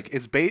little like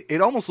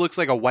it almost looks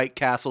like a White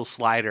Castle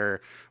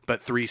slider,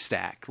 but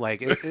 3-stack. Like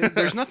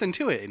there's nothing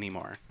to it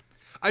anymore.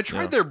 I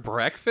tried their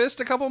breakfast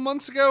a couple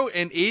months ago,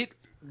 and it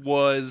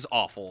was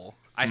awful.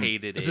 I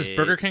hated it. Is this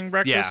Burger King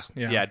breakfast?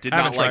 Yeah, did I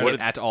haven't not like tried it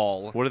at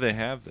all. What do they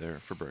have there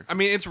for breakfast? I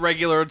mean, it's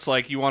regular. It's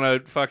like you want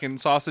a fucking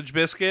sausage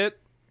biscuit.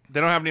 They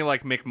don't have any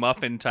like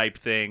McMuffin type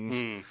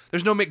things.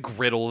 There's no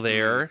McGriddle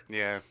there.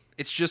 Yeah.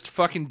 It's just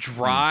fucking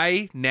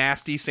dry,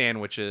 nasty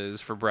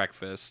sandwiches for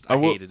breakfast. I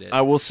hated it.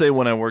 I will say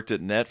when I worked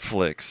at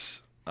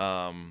Netflix,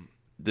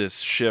 this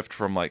shift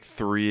from like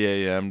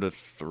 3 a.m. to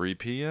 3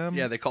 p.m.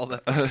 Yeah, they call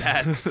that the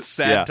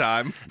sad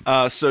time.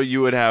 So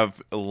you would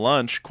have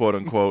lunch, quote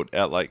unquote,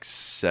 at like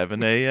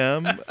 7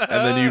 a.m. and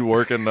then you'd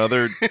work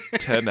another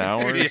 10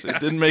 hours. It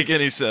didn't make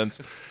any sense.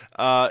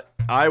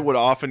 I would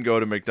often go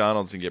to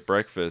McDonald's and get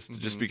breakfast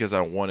just because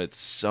I wanted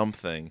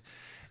something.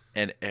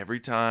 And every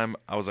time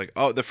I was like,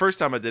 oh, the first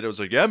time I did it, I was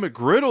like, yeah,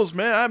 McGriddles,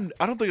 man.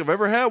 I don't think I've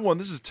ever had one.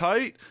 This is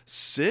tight,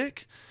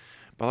 sick.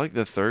 But like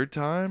the third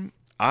time,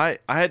 I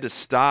had to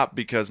stop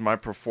because my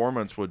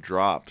performance would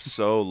drop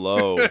so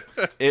low.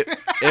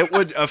 It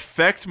would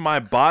affect my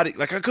body.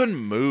 Like I couldn't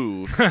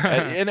move.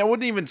 and it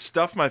wouldn't even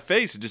stuff my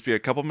face. It'd just be a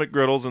couple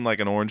McGriddles and like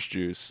an orange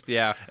juice.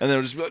 Yeah. And then it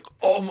would just be like,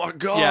 oh my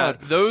God. Yeah,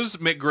 those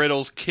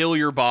McGriddles kill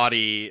your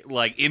body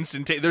like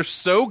instantaneously. They're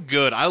so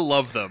good. I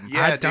love them.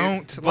 Yeah, I dude.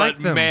 don't But like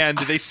them. man,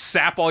 do they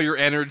sap all your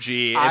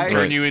energy and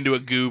turn you into a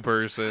goo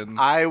person?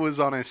 I was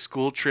on a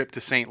school trip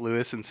to St.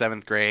 Louis in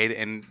 7th grade,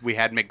 and we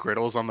had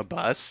McGriddles on the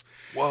bus.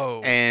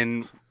 Whoa.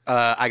 And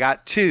I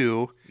got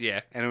 2. Yeah.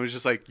 And it was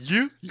just like,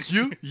 you.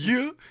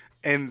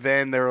 And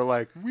then they were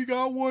like, we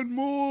got one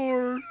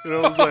more. And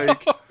I was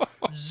like,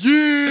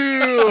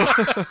 yeah.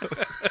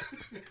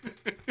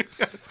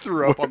 I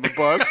threw up on the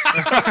bus.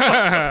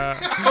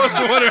 I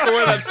was wondering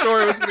where that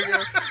story was going to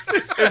go.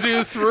 It was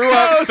either threw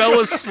up, fell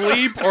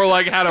asleep, or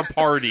like had a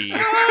party.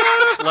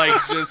 Like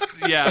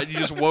you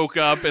just woke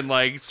up and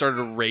like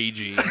started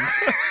raging.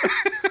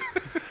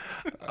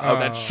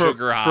 That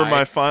sugar high. For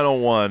my final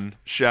one,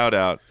 shout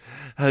out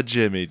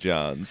Jimmy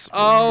John's.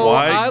 Oh,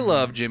 Why? I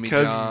love Jimmy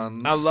 'Cause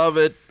John's. I love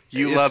it.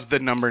 You It's- love the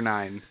number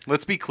 9.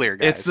 Let's be clear,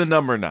 guys. It's the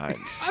number 9.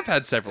 I've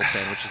had several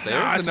sandwiches there.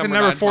 Nah, it's The been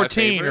number 9's my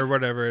 14 favorite. or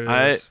whatever it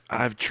I is.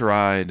 I've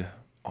tried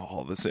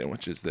all the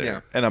sandwiches there, Yeah.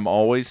 and I'm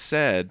always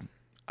sad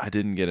I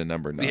didn't get a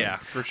number 9. Yeah,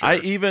 for sure.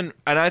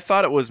 I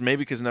thought it was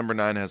maybe because number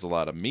 9 has a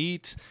lot of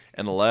meat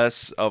and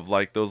less of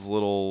like those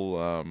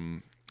little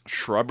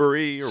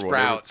shrubbery or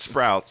whatever.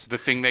 Sprouts. the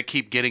thing that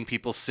keep getting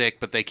people sick,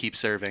 but they keep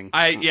serving.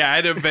 I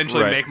had to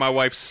eventually Right. make my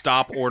wife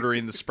stop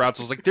ordering the sprouts.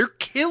 I was like, they're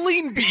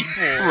killing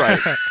people. Right.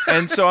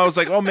 And so I was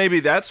like, oh, maybe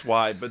that's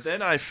why. But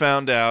then I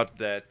found out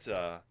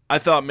that I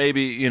thought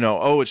maybe,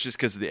 it's just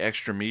because of the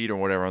extra meat or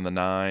whatever on the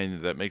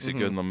 9 that makes it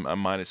good and the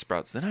minus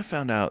sprouts. Then I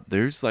found out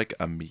there's like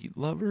a meat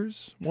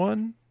lovers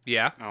one.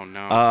 Yeah. Oh,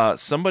 no.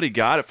 Somebody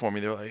got it for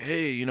me. They're like,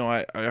 hey,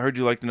 I heard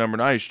you like the number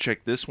 9. You should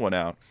check this one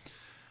out.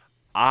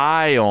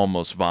 I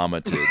almost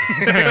vomited.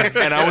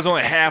 And I was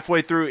only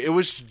halfway through. It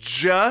was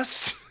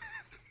just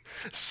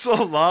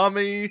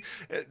salami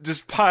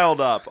just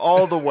piled up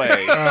all the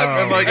way.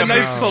 And like A nice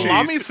piece of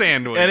salami cheese.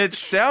 sandwich. And it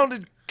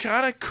sounded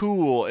kind of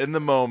cool in the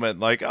moment.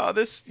 Like, oh,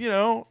 this,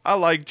 I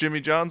like Jimmy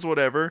John's,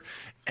 whatever.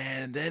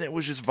 And then it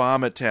was just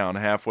Vomit Town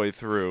halfway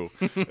through.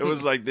 It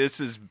was like, this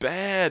is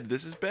bad.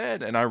 This is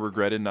bad. And I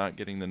regretted not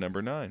getting the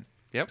number 9.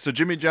 Yep. So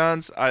Jimmy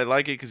John's, I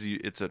like it because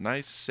it's a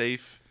nice,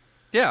 safe.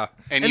 Yeah.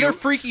 And And you- they're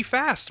freaky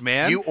fast,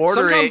 man. you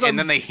order Sometimes it, and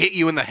then they hit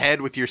you in the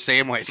head with your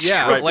sandwich.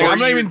 Yeah, Right. like Before I'm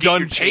not you even get your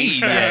done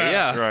change paid back.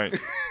 yet. Yeah. Right.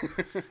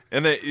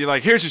 And then you're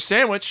like, here's your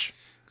sandwich.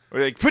 Or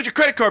you're like, put your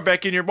credit card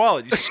back in your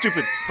wallet, you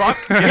stupid fuck.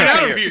 Get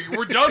out of here.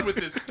 We're done with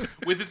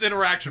this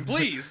interaction,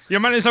 please. Your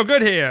money's so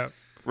good here.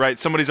 Right.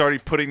 Somebody's already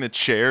putting the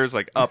chairs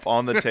like up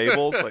on the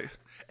tables. Like,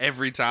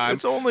 Every time.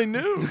 it's only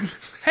noon.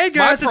 Hey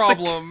guys,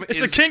 problem it's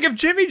is- the king of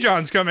Jimmy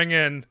John's coming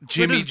in.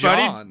 Jimmy with his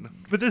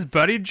John. with his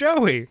buddy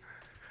Joey.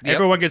 Yep.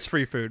 Everyone gets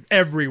free food.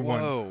 Everyone.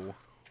 Whoa.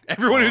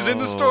 Everyone who's in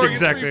the store gets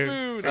Exactly. free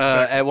food.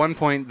 At one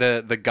point,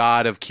 the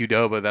god of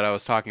Qdoba that I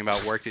was talking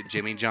about worked at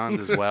Jimmy John's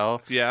as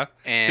well. Yeah,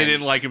 And they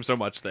didn't like him so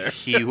much there.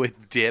 he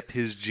would dip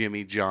his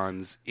Jimmy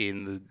John's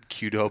in the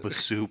Qdoba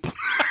soup.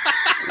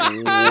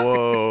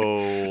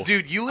 Whoa.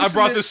 Dude, you I listen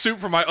brought to, this soup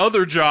from my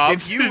other job.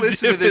 if you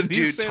listen to dip this in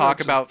these dude talk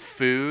sandwiches. about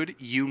food,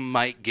 you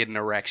might get an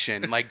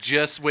erection. Like,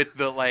 just with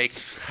the, like,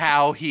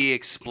 how he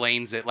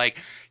explains it. Like,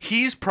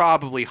 he's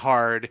probably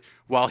hard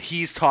while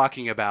he's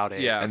talking about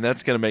it. Yeah. And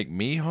that's going to make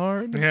me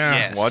hard? Yeah.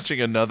 Yes.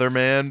 Watching another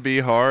man be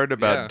hard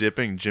about Yeah.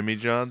 dipping Jimmy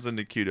John's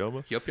into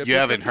Qdoba? Yep, yep, You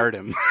yep, haven't yep. heard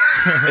him.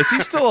 Is he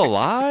still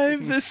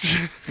alive, this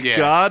Yeah.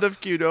 god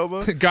of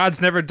Qdoba? Gods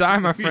never die,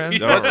 my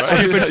friend. All right.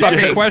 Stupid fucking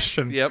Yes.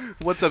 question. Yep.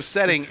 What's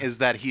upsetting is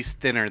that he's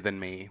thinner than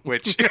me,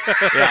 which Yeah,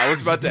 I was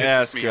about to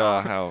ask me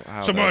off. how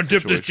So I'm that gonna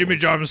dip this situation Jimmy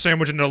was. John's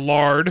sandwich in the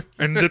lard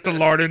and dip the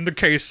lard in the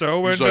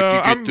queso. It's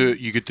And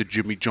like you get the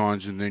Jimmy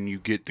John's and then you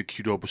get the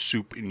Qdoba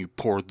soup and you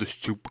pour the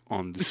soup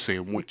on the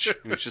sandwich.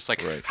 And it's just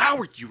like, how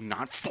are you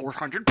not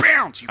 400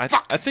 pounds? You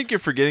fuck. I think you're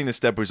forgetting the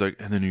step where he's like,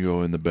 and then you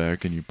go in the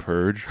back and you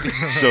purge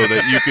so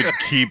that you could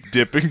keep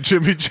dipping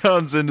Jimmy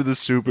John's into the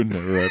soup and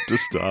never have to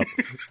stop.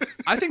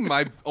 I think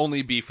my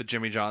only beef with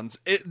Jimmy John's,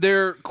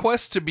 their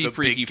quest to be The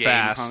freaky big game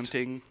fast.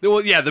 hunting.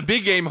 Well, yeah, the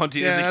big game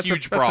hunting is Yeah, a that's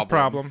huge that's a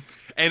problem.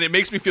 and it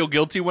makes me feel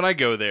guilty when I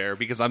go there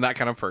because I'm that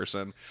kind of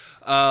person.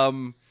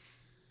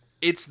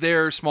 It's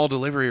their small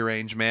delivery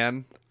range,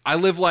 man. I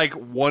live like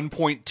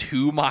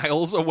 1.2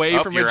 miles away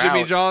Oh, from a you're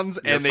Jimmy out. John's,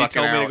 You're and they fucking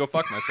tell me to out. go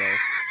fuck myself.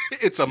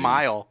 It's a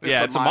mile.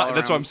 Yeah, it's a mile.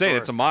 That's what I'm saying.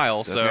 It's a mile,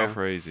 That's so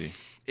crazy.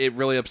 it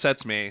really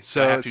upsets me.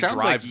 So I have it to sounds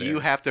drive like there. you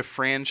have to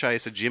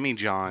franchise a Jimmy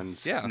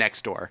John's Yeah.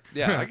 next door.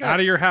 Yeah, I out got,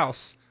 of your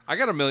house. I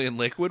got a million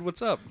liquid.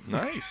 What's up?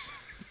 Nice.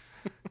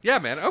 Yeah,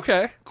 man.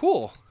 Okay,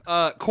 cool.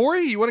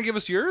 Corey, you want to give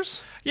us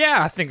yours?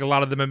 Yeah, I think a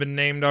lot of them have been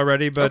named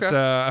already, but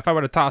Okay. if I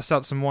were to toss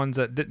out some ones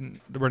that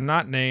were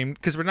not named,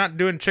 because we're not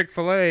doing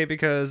Chick-fil-A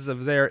because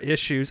of their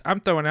issues, I'm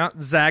throwing out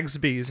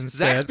Zaxby's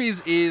instead.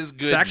 Zaxby's is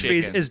good.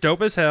 Zaxby's chicken. is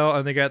dope as hell,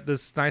 and they got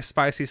this nice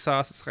spicy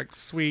sauce. It's like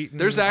sweet. And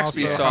Their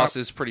Zaxby's also sauce hot.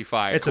 is pretty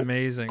fire. It's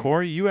amazing.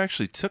 Corey, you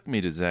actually took me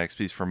to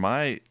Zaxby's for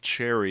my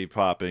cherry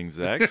popping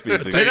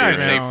Zaxby's Did I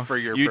experience. now? Safe for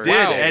your You birthday.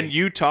 did, and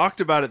you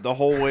talked about it the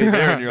whole way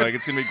there, and you're like,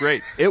 it's going to be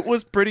great. It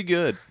was pretty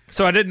good.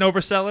 So I didn't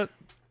oversell it.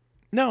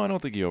 No, I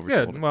don't think you oversold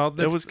Good. it. Well, it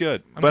that's- was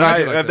good. I'm But glad I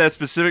you liked have it. that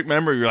specific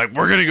memory. You're like,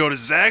 we're going to go to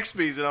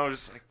Zaxby's. And I was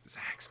just like,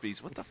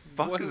 Zaxby's? What the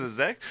fuck What is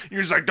a Zax?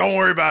 You're just like, don't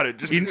worry about it.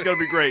 Just, it's going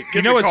to be great. Get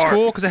You know in the what's car.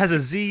 cool? Because it has a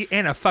Z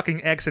and a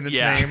fucking X in its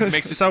Yeah, name.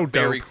 makes it so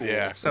very dope. cool.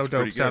 Yeah. So That's dope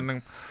pretty good.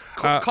 sounding.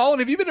 Colin,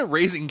 have you been at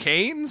Raising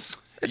Cane's?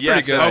 It's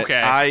Yes, pretty good.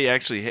 Okay. I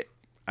actually,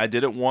 I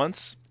did it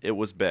once. It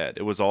was bad.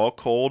 It was all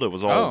cold. It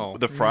was all, Oh.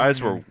 the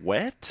fries were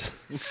wet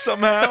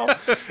somehow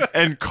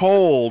and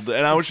cold.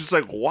 And I was just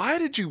like, why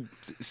did you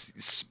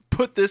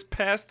put this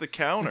past the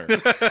counter?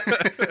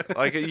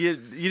 Like, you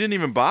didn't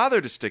even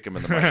bother to stick them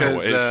in the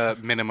microwave. Because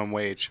minimum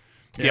wage.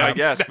 Yeah, I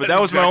guess. But That's that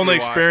was my exactly only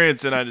why.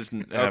 experience, and I just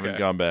haven't Okay.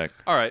 gone back.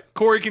 All right,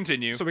 Corey,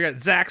 continue. So we got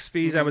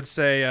Zaxby's. I would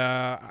say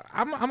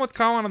I'm with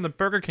Colin on the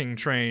Burger King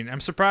train. I'm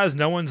surprised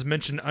no one's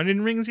mentioned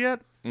onion rings yet,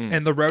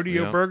 and the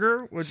rodeo Yeah.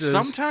 burger, which is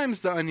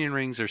Sometimes the onion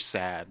rings are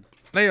sad.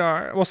 they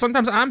are. Well,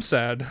 sometimes I'm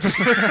sad.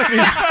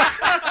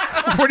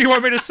 What do you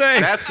want me to say?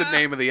 That's the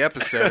name of the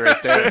episode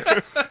right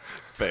there.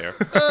 Fair.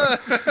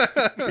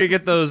 You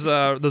get those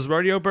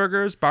rodeo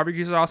burgers,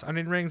 barbecue sauce,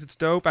 onion rings. It's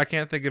dope. I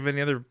can't think of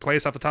any other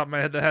place off the top of my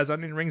head that has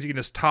onion rings. You can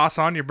just toss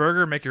on your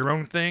burger, make your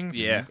own thing.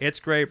 Yeah. It's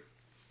great.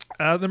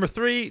 Number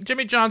 3,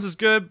 Jimmy John's is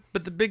good,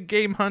 but the big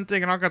game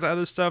hunting and all kinds of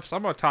other stuff. So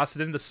I'm gonna toss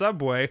it into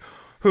Subway.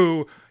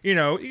 Who, you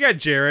got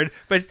Jared,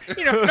 but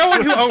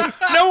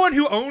no one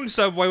who owned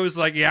Subway was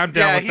like, yeah, I'm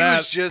down Yeah, with he that.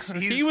 was just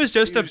he was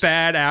just a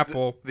bad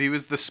apple. He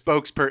was the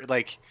spokesperson.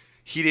 Like,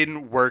 he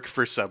didn't work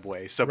for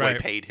Subway. Subway Right.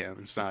 paid him.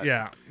 It's not.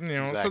 Yeah, so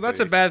Exactly. that's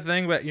a bad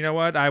thing. But you know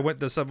what? I went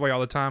to Subway all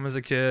the time as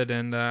a kid,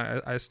 and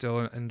I still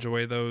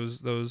enjoy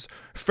those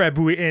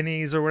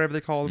Frebuenis or whatever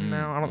they call them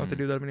now. I don't know if they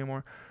do that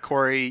anymore.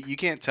 Corey, you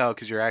can't tell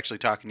because you're actually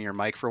talking to your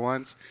mic for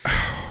once,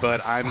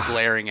 but I'm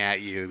glaring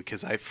at you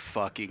because I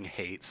fucking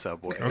hate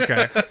Subway.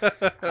 Okay,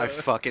 I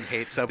fucking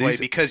hate Subway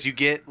because you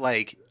get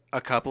like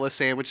a couple of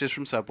sandwiches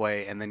from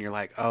Subway, and then you're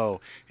like,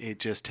 oh, it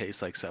just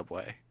tastes like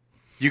Subway.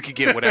 You could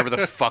get whatever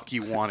the fuck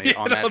you wanted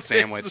on it'll that taste the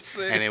sandwich,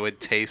 same. and it would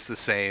taste the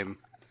same.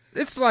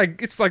 it's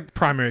like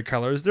primary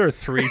colors. There are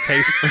 3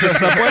 tastes to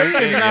Subway,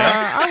 and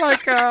I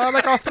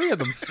like all 3 of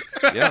them.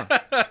 Yeah.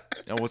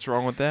 And what's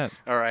wrong with that?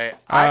 All right,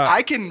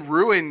 I can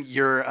ruin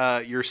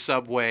your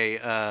Subway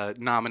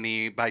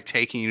nominee by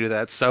taking you to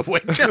that Subway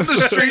down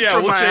the street yeah,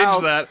 from we'll my change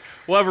house. that.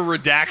 We'll have a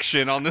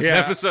redaction on this Yeah.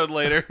 episode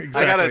later.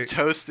 I got a Exactly.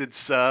 toasted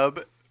sub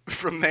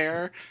from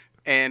there,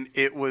 and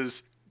it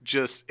was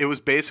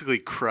basically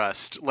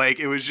crust. Like,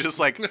 it was just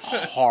like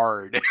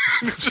hard. It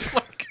was just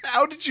like,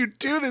 how did you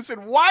do this,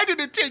 and why did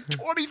it take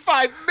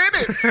 25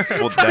 minutes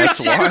Well, that's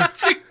for why.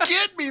 you to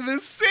get me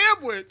this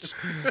sandwich?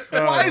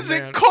 Why is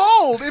man. it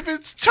cold if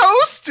it's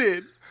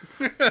toasted?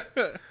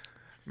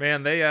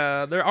 Man,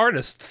 they're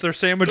artists. They're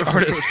sandwich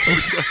artists.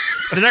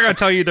 They're not gonna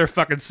tell you their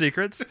fucking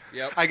secrets.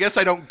 I guess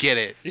I don't get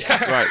it.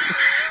 Right.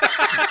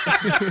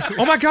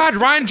 Oh my God,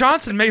 Ryan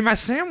Johnson made my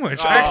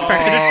sandwich. I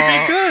expected it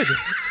to be good.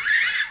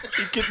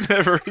 You can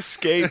never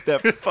escape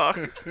that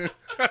fuck.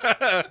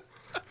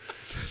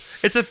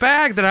 It's a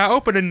bag that I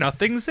opened and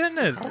nothing's in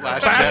it.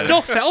 But I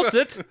still felt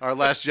it. Our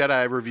Last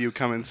Jedi review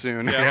coming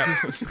soon.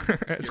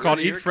 It's called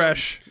Eat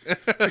Fresh.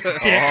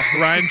 Dick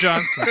Ryan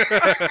Johnson.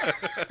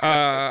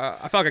 I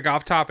felt like I got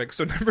off topic.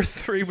 So number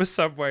 3 was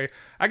Subway.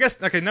 I guess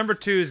number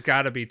 2 has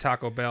got to be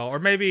Taco Bell, or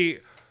maybe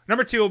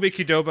number 2 will be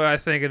Qdoba, I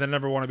think, and then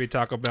number 1 will be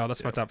Taco Bell.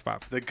 That's my top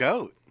 5. The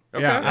GOAT.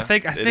 Yeah, I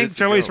think is the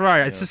Joey's goat. right.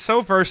 It's just so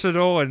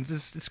versatile and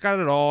it's got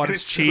it all, and And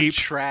it's it's cheap.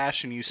 so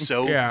trash, and you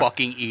so Yeah.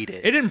 fucking eat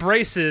it. It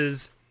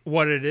embraces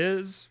what it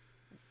is.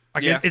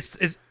 Like Yeah.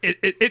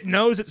 it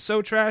knows it's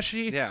so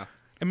trashy. Yeah.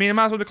 I mean, it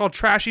might as well be called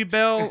Trashy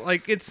Bell.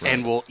 Like it's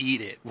And we'll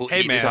eat it. We'll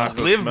Hey eat man, it.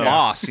 live smell.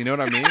 Moss. You know what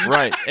I mean?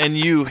 Right. And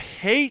you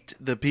hate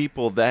the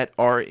people that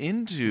are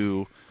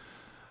into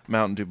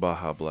Mountain Dew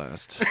Baja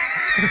Blast.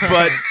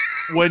 But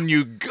when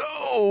you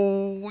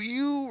go,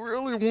 you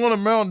really want a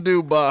Mountain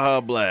Dew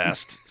Baja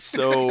Blast.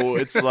 So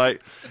it's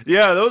like,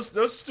 yeah,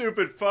 those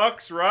stupid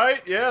fucks,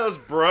 right? Yeah, those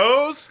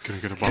bros. Can I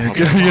get a Can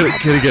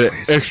I get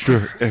an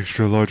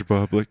extra large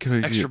Baja Blast?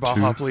 Can I Extra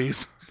Baja,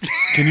 please.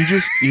 Can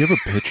you have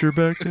a pitcher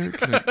back there?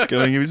 Can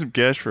I give you some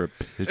cash for a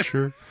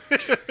pitcher?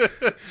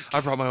 I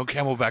brought my own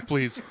Camelback,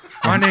 please.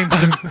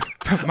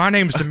 my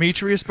name's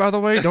Demetrius, by the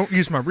way. Don't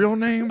use my real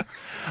name.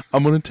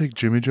 I'm gonna take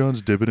Jimmy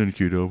John's, dip it in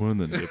Qdoba, and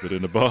then dip it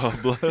in a Baja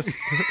Blast.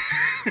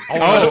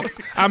 Oh,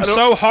 I'm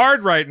so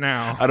hard right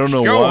now. I don't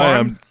know Go why on.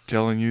 I'm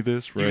telling you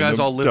this. You guys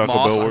all live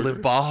Moss, I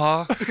live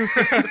Baja.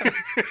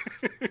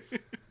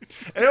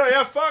 Anyway,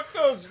 yeah, fuck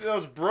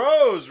those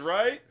bros,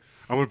 right?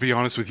 I'm gonna be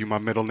honest with you. My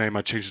middle name,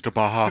 I changed it to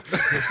Baja.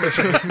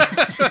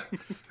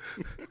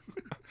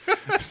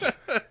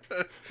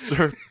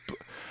 Sir.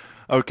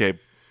 Okay,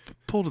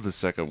 pull to the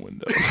second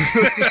window.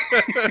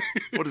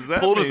 What does that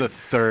Pull to mean? the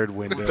third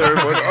window. Third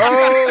one.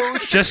 Oh,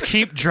 Just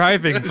keep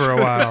driving for a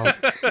while.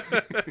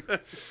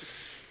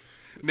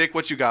 Nick,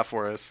 what you got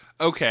for us?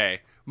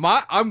 Okay.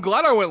 I'm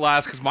glad I went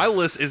last because my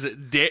list is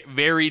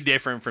very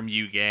different from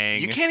you,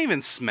 gang. You can't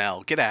even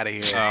smell. Get out of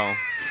here. Oh,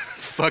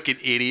 Fucking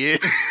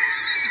idiot.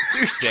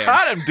 dude, Damn.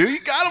 got him, dude. You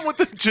got him with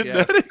the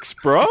genetics,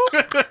 bro.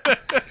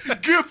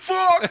 Get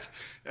fucked.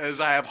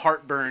 As I have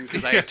heartburn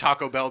because I ate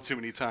Taco Bell too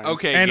many times.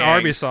 okay. And gang.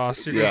 Arby's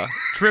sauce. You're just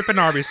dripping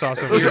Arby's sauce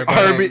over Those here.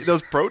 buddy.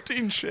 those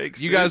protein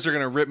shakes. You dude. guys are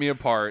gonna rip me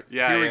apart.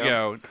 Yeah, Here I we am.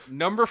 go.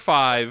 Number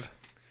 5.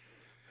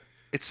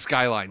 It's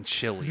Skyline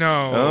Chili.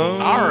 No. Oh.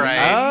 All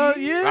right.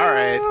 Yeah. All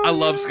right. I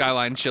love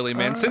Skyline Chili,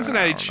 man.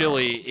 Cincinnati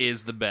chili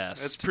is the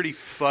best. That's pretty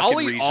fucking I'll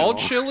eat regional. all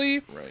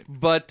chili,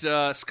 but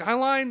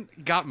Skyline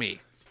got me.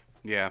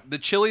 Yeah. The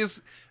chili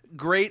is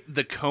great.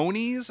 The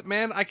conies,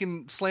 man, I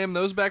can slam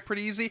those back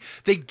pretty easy.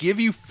 They give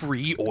you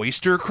free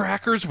oyster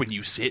crackers when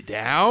you sit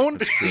down.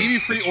 They give you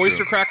free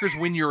oyster crackers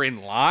when you're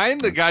in line.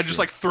 The guy just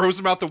like throws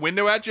them out the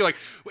window at you, like,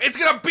 it's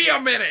gonna be a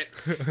minute.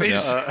 And he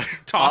just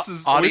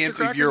tosses Audience,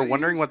 oyster if you're crackers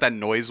wondering at what that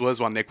noise was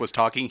while Nick was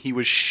talking, he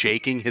was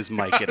shaking his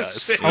mic at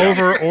us.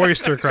 Over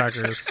oyster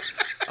crackers.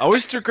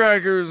 Oyster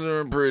crackers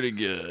are pretty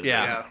good. you.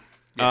 Yeah.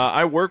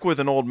 I work with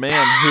an old man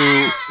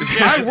who.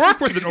 I work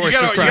with an You oyster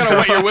gotta cracker.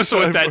 wet your whistle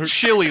with that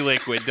chili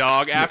liquid,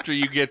 dog, after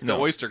you get the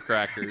oyster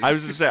crackers. I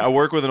was gonna say I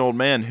work with an old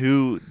man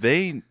who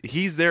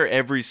he's there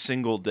every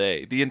single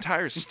day. The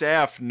entire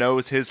staff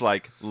knows his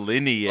like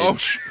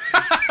lineage,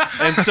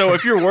 and so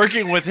if you're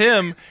working with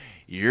him,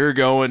 you're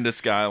going to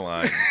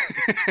Skyline,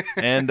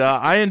 and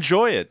I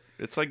enjoy it.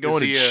 It's like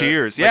going he to a-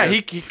 Cheers. like Yeah, a-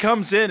 he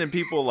comes in and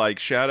people like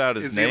shout out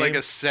his Is name. he like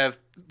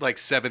a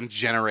seventh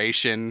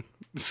generation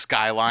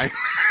Skyline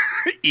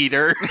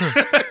eater?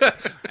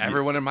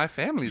 Everyone in my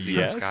family's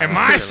eating Yes. Skyline. And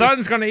my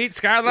son's going to eat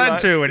Skyline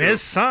too, and too.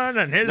 his son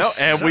and his No,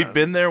 and son. we've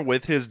been there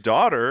with his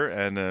daughter,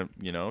 and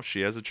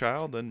she has a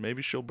child, and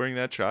maybe she'll bring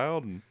that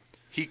child. And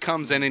He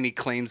comes in and he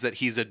claims that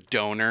he's a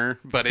donor,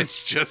 but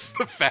it's just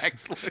the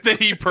fact that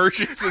he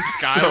purchases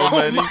so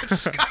Skyline. many.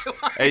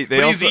 Hey, they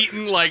But also, he's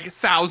eating like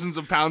thousands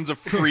of pounds of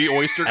free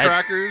oyster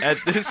crackers. At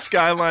this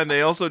Skyline,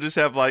 they also just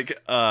have like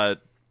a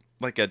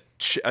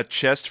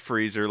chest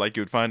freezer like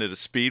you would find at a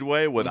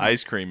Speedway with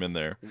ice cream in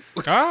there,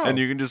 Oh. and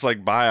you can just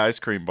like buy ice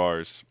cream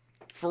bars.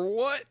 For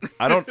what?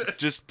 I don't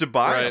just to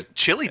buy Right. them.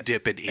 chili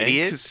dip it, And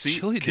idiot.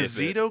 Chili dip it.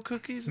 Casito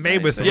cookies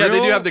Made with Yeah, they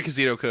do Real- have the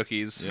Casito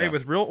cookies. Made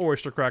with real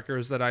oyster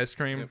crackers, that ice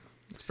cream.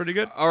 It's pretty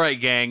good. All right,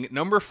 gang.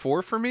 Number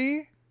 4 for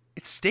me,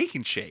 it's Steak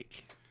and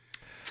Shake.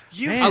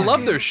 You I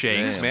love their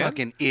shakes, man.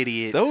 fucking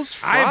idiot. Those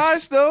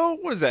fries though.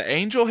 What is that?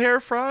 Angel hair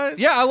fries?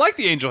 Yeah, I like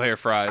the angel hair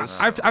fries.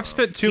 I've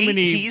spent too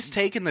many. He's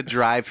taken the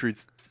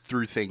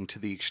drive-through thing to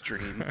the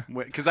extreme.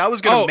 Because I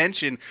was going to Oh.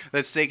 mention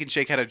that Steak and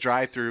Shake had a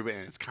drive-through, but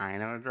it's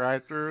kind of a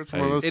drive-through. It's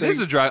one of those It things.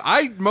 is a drive.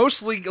 I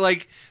mostly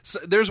like.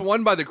 There's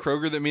one by the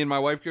Kroger that me and my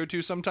wife go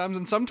to sometimes,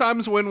 and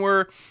sometimes when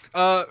we're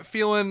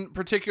feeling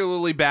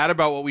particularly bad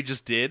about what we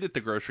just did at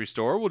the grocery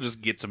store, we'll just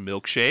get some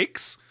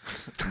milkshakes.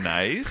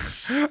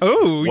 Nice.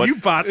 Oh, What- you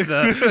bought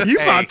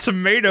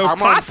tomato I'm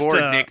pasta. on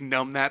board, Nick.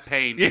 Numb that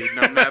pain, dude.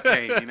 Numb that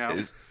pain, you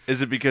know?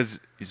 Is it because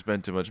you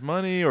spent too much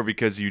money, or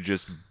because you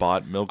just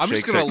bought milkshakes I'm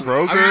just at gonna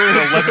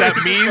Kroger? let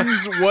that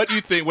means what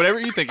you think, whatever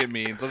you think it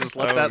means. I'll just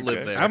let that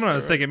live there. I'm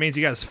gonna think it means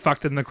you guys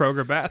fucked in the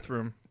Kroger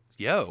bathroom.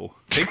 Yo,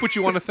 think what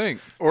you want to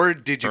think. Or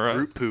did you All right.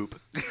 group poop?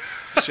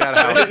 Shout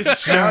out.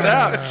 Shout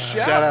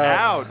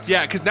out.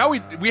 Yeah, because now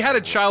we had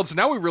a child, so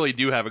now we really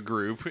do have a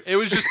group. It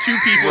was just 2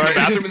 people in the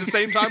bathroom at the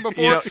same time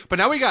before, You know, but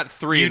now we got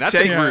 3, You and that's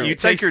take, a group. you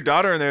take your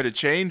daughter in there to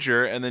change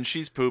her, and then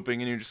she's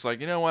pooping, and you're just like,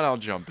 you know what? I'll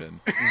jump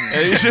in.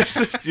 And you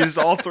just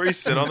all 3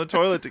 sit on the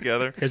toilet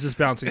together. Here's this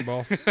bouncing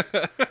ball.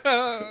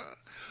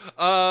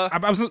 I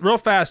was real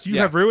fast. You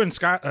Yeah. have ruined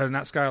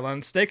not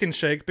Skyline, Steak and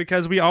Shake,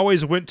 because we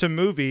always went to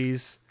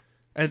movies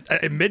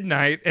at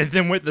midnight and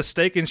then went to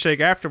Steak and Shake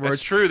afterwards.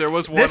 That's true. There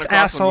was one This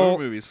across from the asshole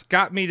movies.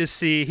 got me to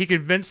see. He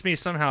convinced me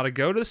somehow to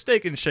go to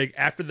Steak and Shake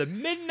after the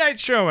midnight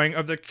showing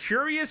of The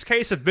Curious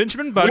Case of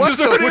Benjamin Button,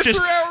 which is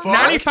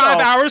 95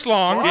 hours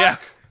long. Yeah.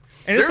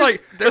 And it's There's-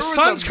 like there the was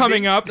sun's a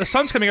coming up. The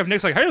sun's coming up.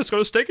 Nick's like, "Hey, let's go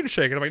to Steak and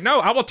Shake." And I'm like, "No,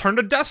 I will turn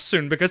to dust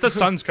soon because the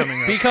sun's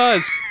coming up."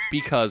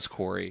 Because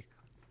Corey,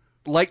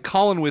 like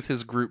Colin with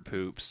his group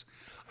poops,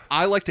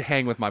 I like to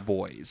hang with my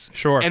boys.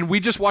 Sure. And we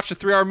just watched a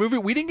 3-hour movie.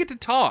 We didn't get to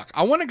talk.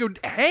 I want to go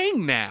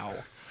hang now.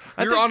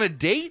 We were on a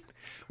date.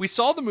 We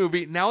saw the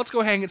movie. Now let's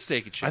go hang at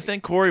Steak and Shake. I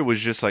think Corey was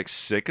just like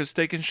sick of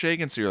Steak and Shake,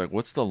 and so you're like,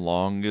 what's the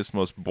longest,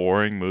 most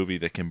boring movie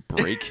that can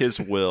break his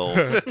will?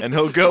 And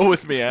he'll go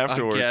with me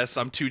afterwards. Yes,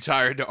 I'm too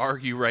tired to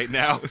argue right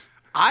now.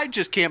 I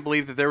just can't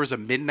believe that there was a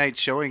midnight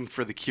showing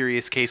for The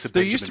Curious Case of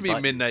There Benjamin used to be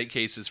Button. midnight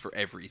cases for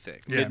everything.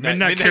 Yeah,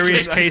 midnight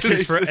curious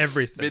cases for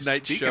everything.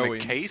 Midnight Speaking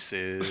showings. of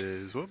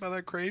cases, what about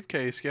that Crave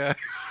case, guys?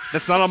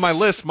 That's not on my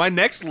list. My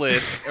next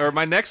list, or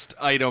my next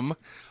item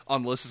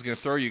on the list is going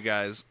to throw you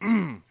guys.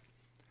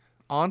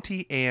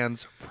 Auntie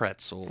Anne's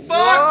pretzel.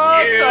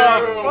 I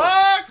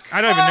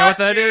don't even know what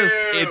that is.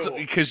 It's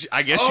because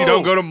I guess you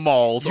don't go to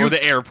malls or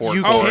the airport.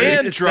 You Oh,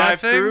 can it's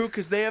drive that thing? through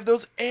because they have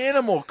those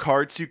animal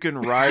carts you can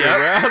ride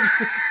around.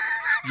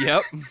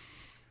 Yep.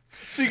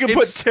 So you can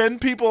It's- put 10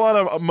 people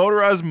on a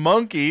motorized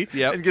monkey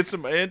Yep. and get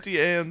some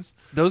Auntie Anne's.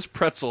 Those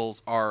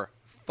pretzels are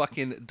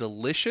fucking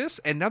delicious.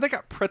 And now they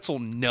got pretzel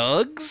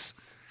nugs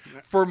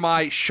for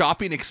my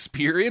shopping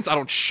experience. I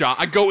don't shop.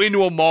 I go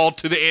into a mall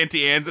to the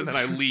Auntie Anne's and then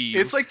I leave.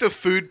 It's like the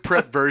food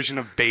prep version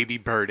of baby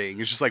birding.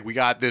 It's just like we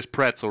got this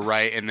pretzel,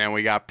 right? And then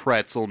we got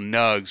pretzel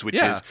nugs, which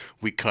Yeah. is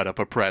we cut up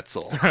a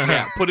pretzel.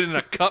 yeah, put it in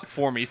a cup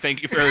for me.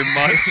 Thank you very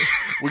much.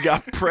 We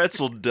got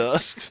pretzel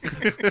dust.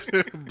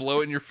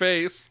 Blow it in your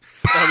face.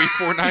 That'll be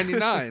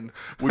 $4.99.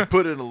 We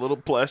put it in a little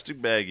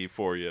plastic baggie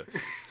for you.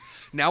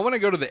 Now when I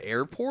go to the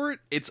airport,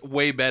 it's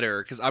way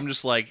better because I'm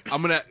just like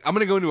I'm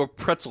gonna go into a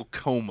pretzel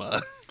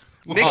coma.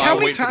 Nick, while I how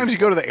many wait for times this you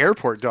go to the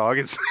airport, dog?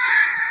 It's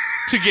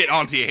to get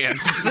Auntie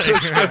Anne's?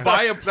 I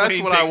buy a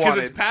plane what I because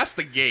it's wanted. past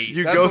the gate.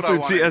 You That's go what I through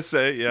wanted.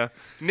 TSA, yeah.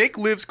 Nick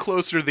lives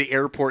closer to the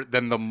airport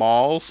than the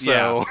mall, so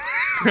Yeah.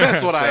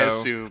 that's what I So,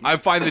 assumed. I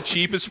find the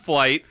cheapest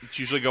flight. It's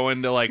usually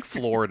going to like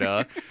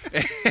Florida,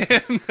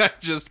 and I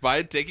just buy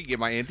a ticket, get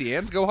my Auntie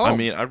Anne's, go home. I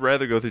mean, I'd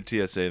rather go through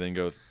TSA than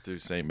go through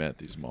St.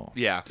 Matthew's Mall.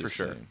 Yeah, Just for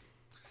sure. saying.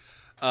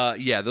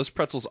 Yeah, those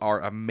pretzels are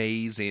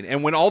amazing.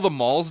 And when all the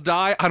malls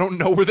die, I don't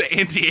know where the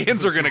Auntie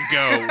Anne's are gonna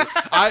go.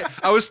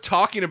 I was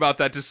talking about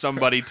that to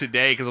somebody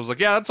today because I was like,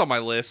 yeah, that's on my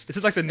list. Is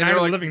it like the And Night they're of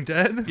the like, Living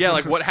Dead? Yeah,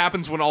 like what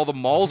happens when all the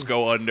malls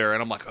go under?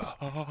 And I'm like,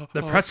 oh,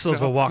 The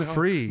pretzels will walk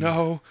free.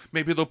 no,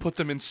 maybe they'll put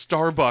them in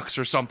Starbucks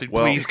or something.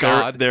 Well, Please, they're-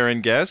 God. They're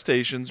in gas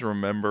stations.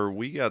 Remember,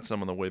 we got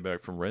some on the way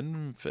back from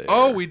Ren Fair.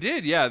 Oh, we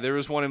did. Yeah, there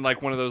was one in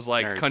like one of those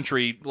like Nerds.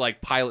 country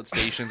like pilot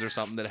stations or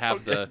something that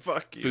have the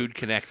fuck you. food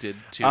connected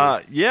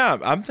to. Yeah,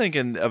 I'm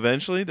thinking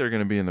eventually they're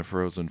going to be in the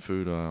frozen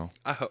food aisle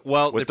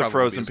Well, with they the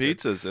probably won't frozen be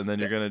as good. pizzas, and then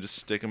you're going to just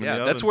stick them in the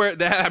Yeah, oven. that's where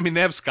I mean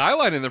they have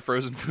Skyline in the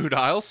frozen food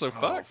aisle. So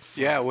fuck.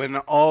 yeah, when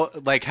all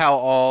like how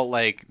all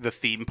like the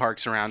theme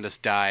parks around us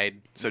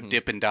died, so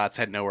Dippin' Dots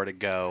had nowhere to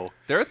go.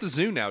 They're at the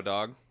zoo now,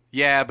 dog.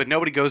 Yeah, but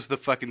nobody goes to the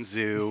fucking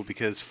zoo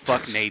because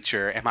fuck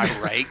nature. Am I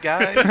right,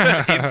 guys?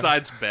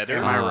 Inside's better.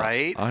 Am I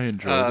right? I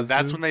enjoy the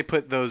That's zoo. when they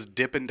put those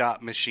Dippin'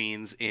 Dot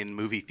machines in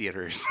movie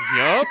theaters.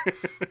 Yup.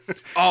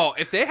 Oh,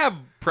 if they have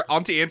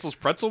Auntie Ansel's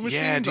pretzel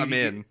machines, dude, I'm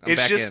in. I'm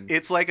it's back just in.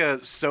 it's like a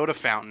soda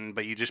fountain,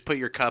 but you just put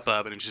your cup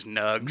up and it just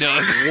nugs.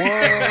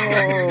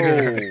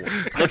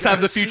 Whoa! Let's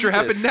have the future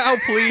happen now,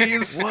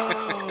 please.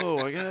 Whoa!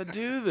 I gotta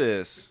do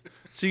this.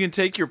 So you can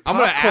take your I'm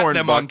popcorn gonna at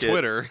them on bucket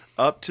Twitter.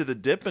 up to the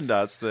Dippin'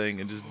 Dots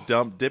thing and just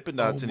dump Dippin'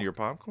 Dots into your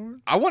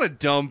popcorn. I want to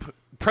dump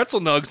pretzel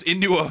nugs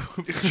into a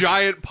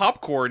giant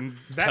popcorn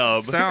That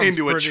tub. sounds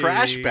Into a pretty-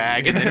 trash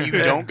bag, and then you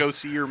don't go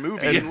see your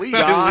movie and leave.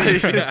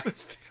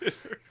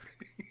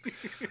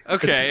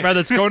 Okay. Whether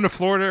it's going to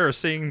Florida or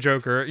seeing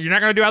Joker, you're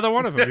not going to do either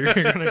one of them. You're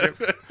gonna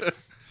do,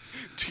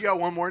 Do you got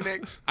one more,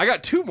 Nick? I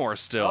got 2 more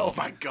still. Oh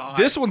my god!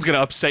 This one's gonna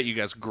upset you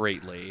guys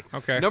greatly.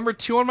 Okay. Number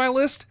 2 on my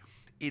list.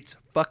 It's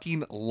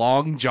fucking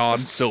Long John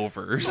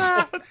Silver's.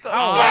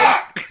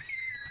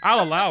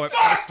 I'll allow it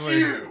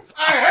personally.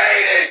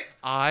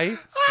 I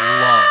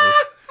love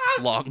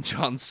Long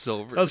John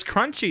Silver's. Those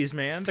crunchies,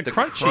 man. The, The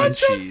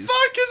crunchies. crunchies.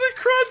 Fuck is a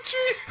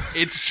crunchy.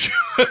 It's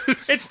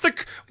just It's the.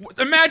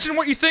 Imagine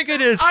what you think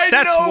it is. I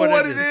That's know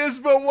what it is,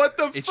 but what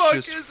the It's fuck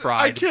just is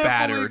fried I can't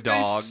batter, believe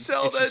dog. They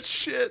sell It's that just-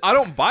 shit. I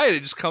don't buy it.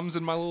 It just comes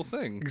in my little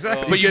thing.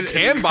 Exactly. But you It's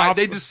can buy it.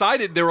 They comp-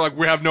 decided, they were like,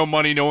 we have no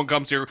money. No one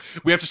comes here.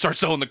 We have to start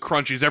selling the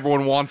crunchies.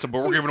 Everyone wants them,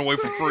 but we're giving away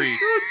for free.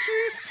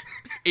 Crunchies.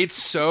 It's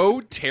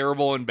so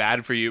terrible and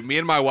bad for you. Me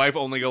and my wife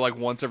only go like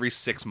once every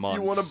 6 months.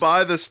 You want to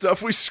buy the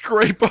stuff we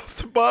scrape off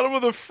the bottom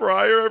of the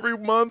fryer every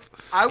month?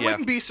 I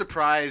wouldn't be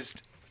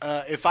surprised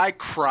if I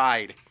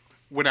cried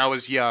when I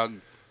was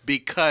young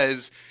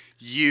because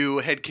you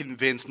had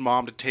convinced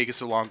Mom to take us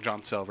to Long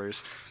John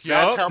Silver's.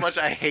 That's Yup. how much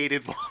I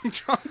hated Long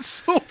John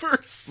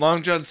Silver's.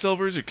 Long John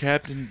Silver's or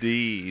Captain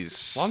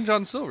D's? Long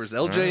John Silver's,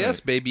 LJS,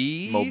 Alright.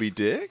 baby. Moby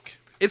Dick?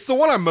 It's the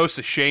one I'm most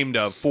ashamed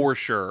of, for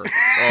sure.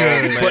 Oh,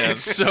 man. But it's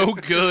so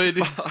good.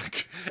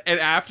 And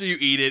after you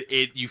eat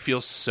it, you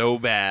feel so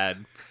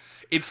bad.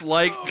 It's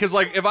like, because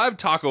like if I have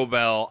Taco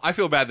Bell, I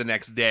feel bad the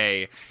next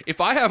day.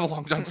 If I have a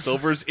Long John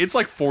Silver's, it's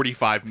like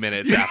 45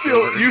 minutes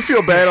afterwards. You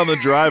feel bad on the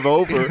drive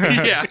over.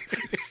 Yeah,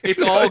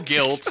 it's all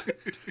guilt.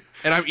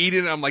 And I'm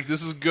eating it, I'm like,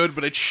 this is good,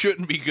 but it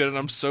shouldn't be good, and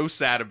I'm so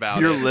sad about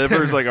Your it.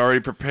 liver's like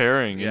already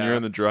preparing, and Yeah. you're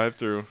in the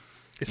drive-through.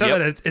 It's not Yep.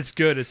 that it's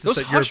good. It's just Those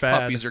that you're hush bad.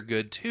 puppies are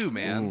good too,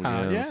 man. Ooh,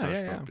 yeah, those hush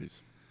yeah.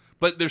 puppies.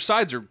 But their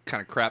sides are kind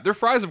of crap. Their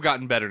fries have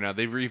gotten better now.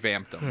 They've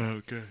revamped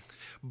them. Okay.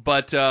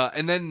 But,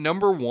 and then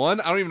number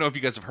one, I don't even know if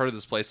you guys have heard of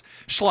this place,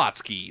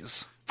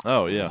 Schlotsky's.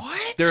 Oh yeah,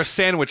 What? They're a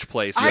sandwich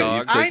place, Yeah, dog.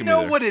 you've I taken me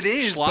know there. what it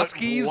is, but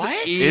Schlotsky's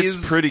what? is...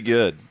 it's pretty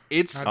good.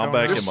 It's I'll back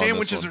their him on this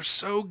sandwiches one. are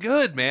so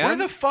good, man. Where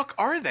the fuck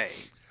are they?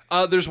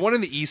 There's one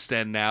in the East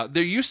End now.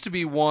 There used to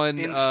be one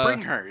In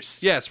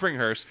Springhurst. Yeah,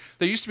 Springhurst.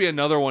 There used to be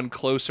another one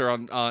closer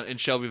in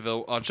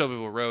Shelbyville on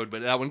Shelbyville Road,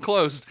 but that one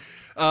closed.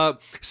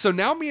 So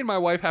now me and my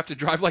wife have to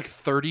drive like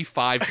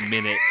 35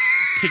 minutes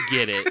to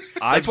get it.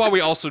 That's why we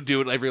also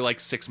do it every like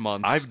 6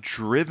 months. I've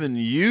driven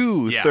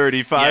you Yeah.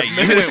 35 Yeah, you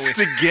went minutes with-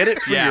 to get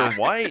it for Yeah. your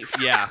wife.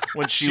 yeah.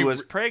 When she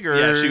was pregnant.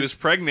 Yeah, she was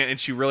pregnant and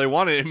she really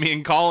wanted it. Me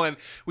and Colin,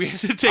 we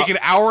had to take an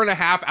hour and a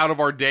half out of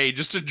our day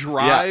just to Yeah,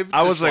 drive.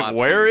 I to was like, Schlotzsky's.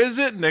 "Where is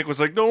it?" Nick was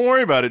like, "Don't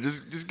worry about it.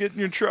 Just get in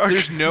your truck."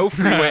 There's no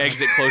freeway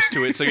exit close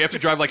to it, so you have to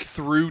drive like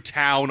through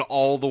town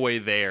all the way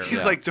there.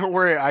 He's like, don't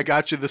worry, I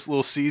got you this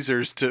little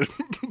Caesars to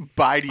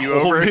bide you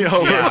Hold over. me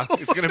over. yeah,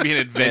 it's gonna be an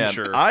Man,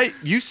 adventure.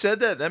 you said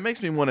that. That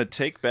makes me want to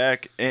take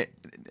back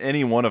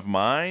any one of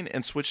mine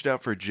and switch it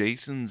out for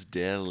Jason's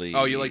Deli.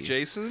 Oh, you like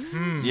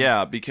Jason?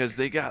 Yeah, because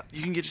you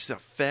can get yourself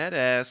a fat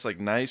ass, like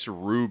nice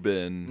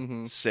Reuben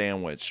Mm-hmm.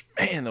 sandwich.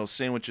 Man, those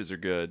sandwiches are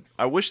good.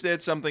 I wish they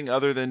had something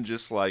other than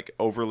just like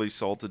overly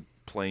salted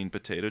plain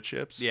potato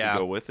chips Yeah. to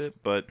go with it,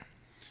 but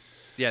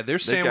Yeah, their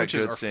got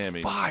sandwiches good are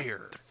Sammys.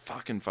 fire.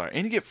 fucking fire.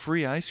 And you get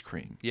free ice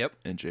cream Yep.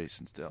 in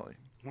Jason's Deli.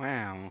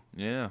 Wow.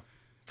 Yeah.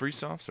 Free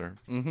soft serve.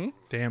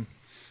 Damn.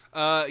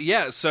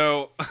 Yeah,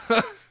 so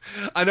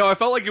I know I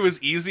felt like it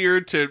was easier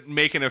to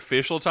make an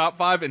official top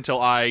 5 until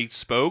I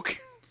spoke,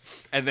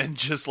 and then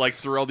just like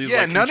threw all these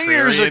Yeah, like none of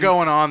yours are contrarian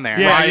going on there.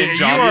 Yeah, Ryan you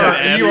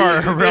Johnson-esque.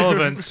 are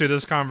irrelevant to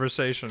this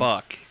conversation.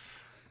 Fuck.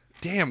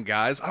 Damn,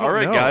 guys. I don't All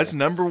right, know. guys.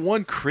 Number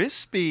 1,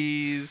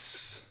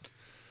 Krispies.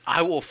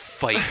 I will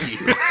fight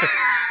you.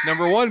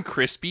 Number 1,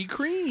 Krispy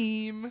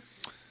Kreme.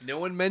 No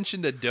one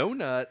mentioned a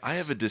donut. I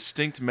have a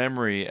distinct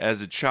memory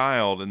as a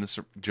child, and this,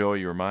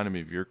 Joey, you reminded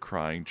me of your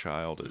crying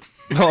child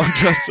at Long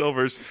John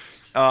Silver's.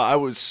 I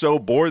was so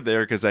bored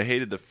there because I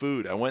hated the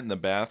food. I went in the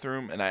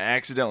bathroom, and I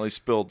accidentally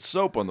spilled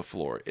soap on the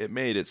floor. It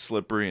made it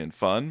slippery and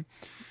fun.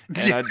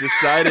 And I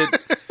decided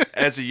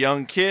as a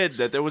young kid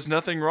that there was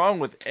nothing wrong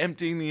with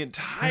emptying the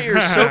entire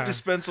soap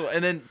dispenser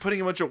and then putting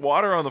a bunch of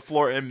water on the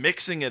floor and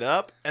mixing it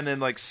up and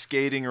then like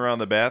skating around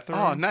the bathroom.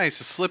 Oh,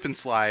 nice. A slip and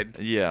slide.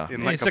 Yeah.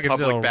 In Yeah, like it's a like a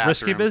public little bathroom.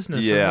 risky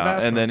business. in the Yeah,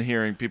 bathroom. and then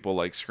hearing people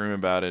like scream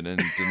about it and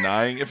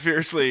denying it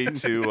fiercely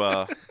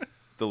to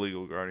the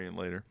legal guardian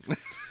later.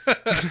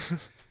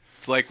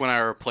 It's like when I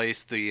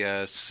replaced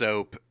the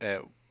soap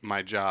at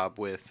my job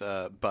with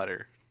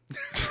butter.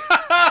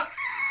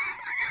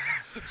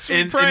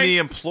 In the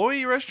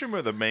employee restroom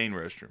or the main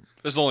restroom?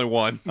 There's only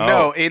one.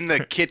 No, in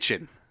the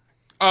kitchen.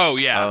 Oh,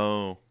 yeah.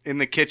 Oh, In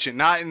the kitchen,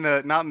 not in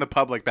the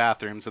public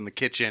bathrooms. In the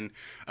kitchen,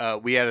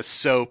 we had a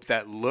soap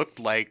that looked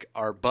like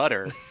our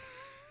butter,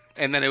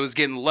 and then it was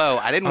getting low.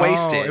 I didn't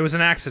waste it. It was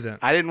an accident.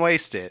 I didn't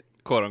waste it.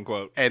 Quote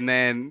unquote. And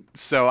then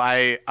so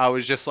I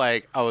was just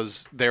like, I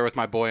was there with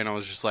my boy, and I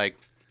was just like,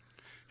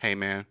 hey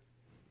man,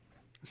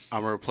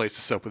 I'm gonna replace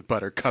the soap with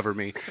butter. Cover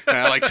me. And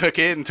I like took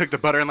it and took the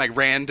butter and like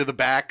ran to the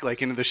back,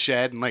 like into the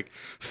shed, and like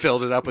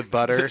filled it up with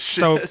butter.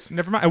 So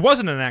never mind. It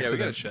wasn't an Yeah, we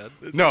got a accident.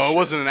 shed. No, it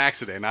wasn't an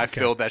accident. I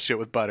filled that shit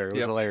with butter. It was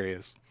Yep.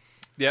 hilarious.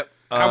 Yep.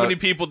 How many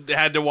people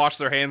had to wash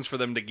their hands for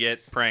them to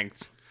get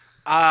pranked?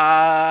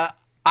 I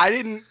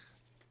didn't.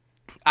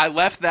 I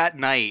left that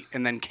night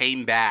and then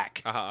came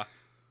back, Uh-huh.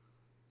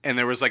 and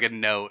there was like a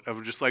note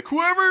of just like,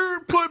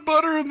 whoever put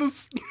butter in the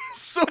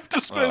soap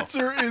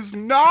dispenser is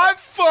not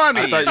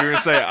funny. I thought you were going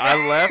to say,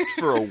 I left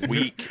for a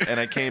week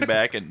and I came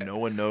back and no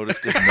one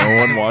noticed because no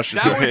one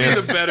washes That their would be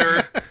hands. the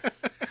better.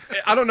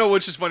 I don't know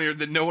which is funnier,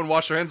 that no one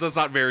washed their hands. That's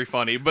not very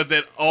funny, but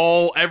that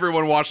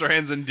everyone washed their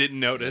hands and didn't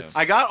notice.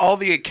 I got all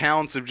the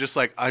accounts of just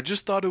like, I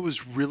just thought it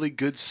was really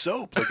good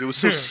soap. Like, it was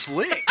so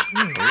slick.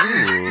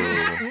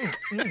 Ooh,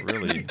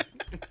 really?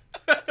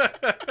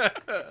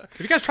 Have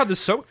you guys tried this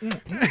soap?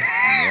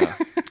 Yeah.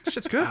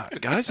 Shit's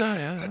good. Guys,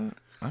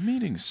 I'm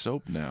eating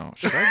soap now.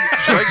 Should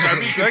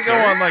I go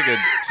on like a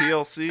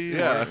TLC?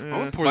 Yeah. I'm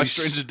gonna pour My these-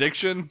 strange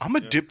addiction. I'm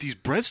gonna dip these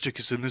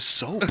breadsticks in this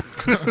soap.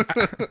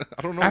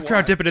 I don't know. After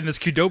I dip it in this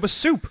Qdoba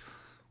soup.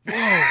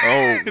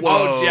 Oh,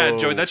 Oh yeah,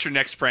 Joey, that's your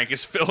next prank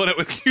is filling it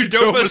with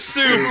Qdoba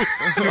soup.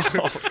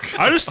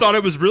 I just thought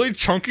it was really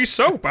chunky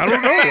soap. I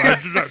don't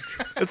know.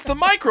 it's the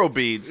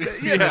microbeads.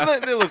 Yeah,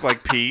 they look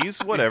like peas.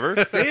 Whatever.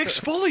 They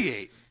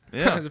exfoliate.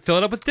 Yeah. Fill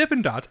it up with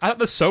Dippin' Dots. I thought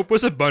the soap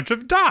was a bunch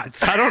of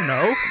dots. I don't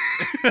know.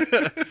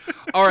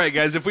 All right,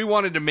 guys, if we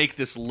wanted to make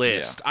this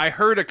list, I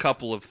heard a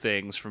couple of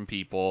things from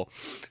people.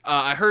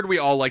 I heard we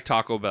all like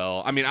Taco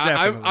Bell. I mean,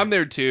 Definitely. I'm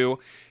there too.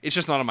 It's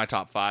just not on my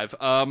top 5.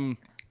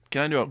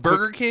 Can I do a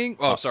Burger quick, King.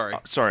 Oh, sorry.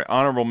 sorry,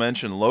 honorable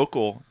mention.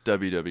 Local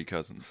WW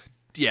Cousins.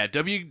 Yeah,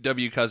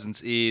 WW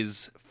Cousins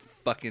is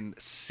fucking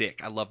sick.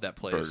 I love that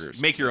place.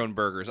 Burgers. Make your own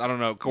burgers. I don't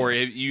know,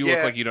 Corey. You look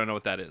Yeah. like you don't know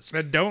what that is.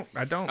 I don't.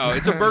 Oh,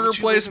 it's a burger you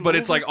place, live in but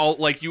it's Louisville? like all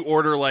like you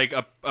order like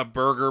a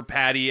burger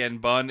patty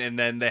and bun, and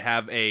then they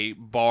have a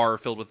bar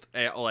filled with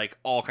like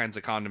all kinds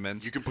of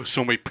condiments. You can put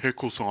so many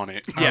pickles on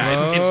it.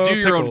 Yeah, it's do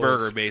your own pickles.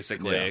 burger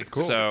basically. Yeah,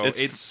 cool. So It's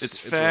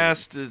it's really-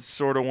 fast. It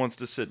sort of wants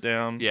to sit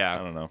down. Yeah. I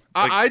don't know.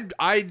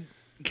 I'd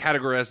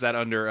categorize that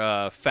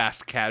under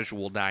fast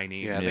casual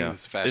dining. Yeah. I think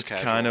it's fast it's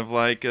casual. kind of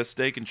like a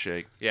Steak and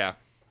Shake. Yeah.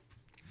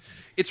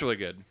 It's really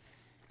good.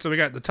 So we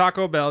got the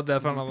Taco Bell,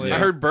 definitely. I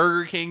heard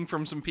Burger King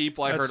from some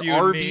people. I That's heard you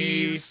and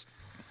Arby's.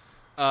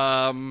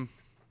 I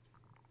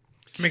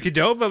mean,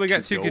 Qdoba, we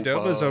got 2 Qdoba.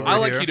 Qdobas over I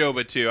like here.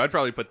 Qdoba too. I'd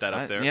probably put that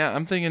up there. Yeah,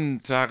 I'm thinking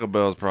Taco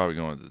Bell's probably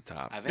going to the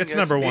top. I think It's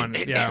number one,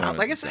 yeah.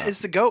 Like I said,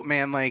 it's the GOAT,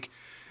 man. Like,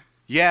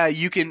 yeah,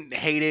 you can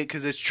hate it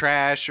because it's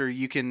trash, or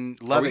you can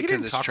Are love we it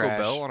because getting it's Taco trash.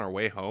 Bell on our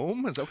way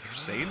home? Is that what you're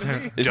saying to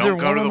me? Is Don't there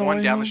go to on the one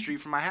way down home? the street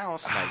from my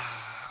house.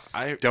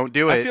 I Don't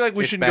do it. I feel like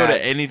we It's shouldn't go bad.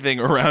 to anything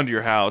around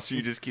your house.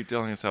 You just keep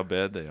telling us how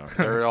bad they are.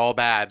 They're all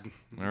bad.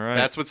 All right.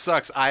 That's what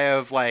sucks. I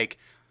have like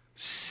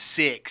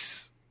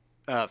 6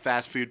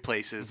 fast food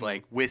places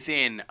like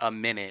within a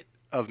minute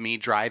of me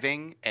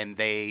driving, and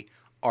they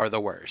are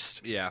the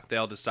worst. Yeah, they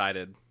all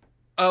decided.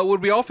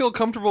 Would we all feel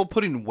comfortable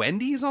putting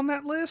Wendy's on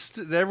that list?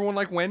 Did everyone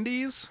like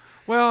Wendy's?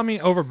 Well, I mean,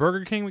 over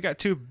Burger King, we got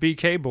 2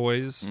 BK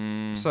boys. So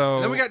And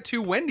then we got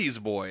 2 Wendy's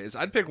boys.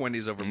 I'd pick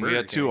Wendy's over Burger we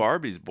got 2 King.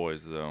 Arby's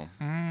boys though.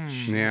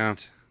 Yeah.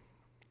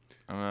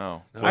 I don't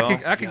know.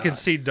 I can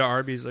concede to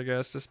Arby's, I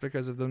guess, just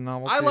because of the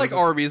novelty. I like of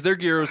it. Arby's. Their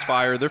gyro's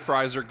fire. Their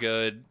fries are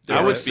good. Their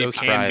I would roast beef those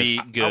can fries. be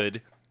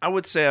good. I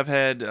would say I've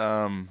had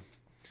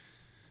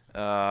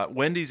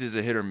Wendy's is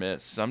a hit or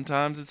miss.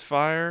 Sometimes it's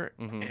fire,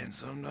 and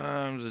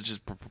sometimes it's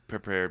just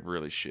prepared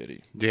really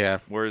shitty. Yeah.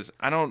 Whereas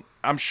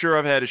I'm sure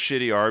I've had a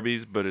shitty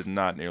Arby's, but it's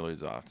not nearly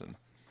as often.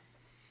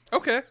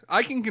 Okay,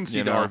 I can concede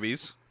You to know.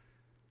 Arby's.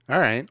 All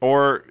right.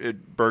 Or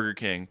Burger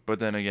King, but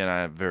then again,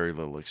 I have very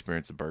little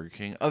experience at Burger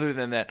King. Other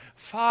than that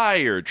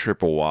fire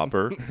triple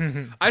Whopper.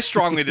 I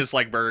strongly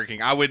dislike Burger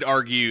King. I would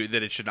argue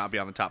that it should not be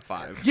on the top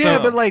 5. Yeah,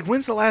 So- but like,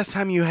 when's the last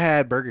time you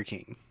had Burger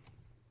King?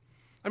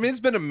 I mean,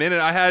 it's been a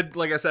minute. I had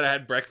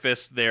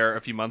breakfast there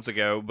a few months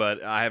ago,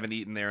 but I haven't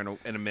eaten there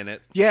in a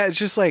minute. Yeah, it's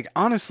just like,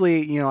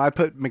 honestly, I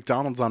put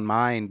McDonald's on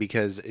mine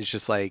because it's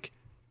just like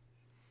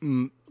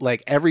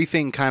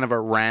everything kind of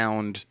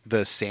around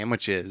the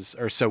sandwiches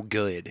are so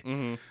good.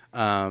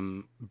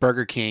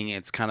 Burger King,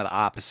 it's kind of the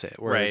opposite,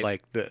 where Right.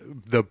 like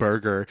the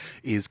burger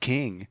is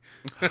king.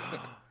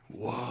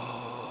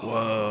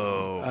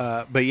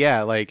 Whoa. But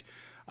yeah, like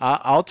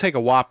I'll take a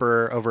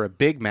Whopper over a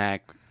Big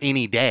Mac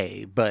any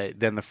day, but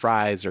then the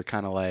fries are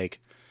kind of like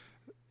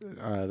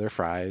they're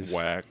fries.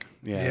 Whack.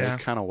 Yeah, Yeah. they're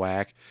kind of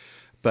whack.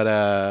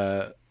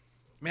 But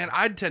Man,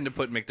 I'd tend to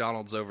put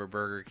McDonald's over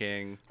Burger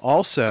King.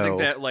 also, I think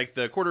that like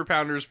the quarter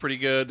pounder is pretty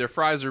good. Their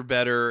fries are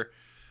better.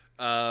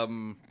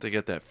 They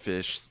get that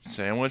fish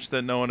sandwich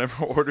that no one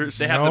ever orders.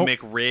 They have Nope. the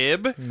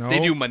McRib. Nope. They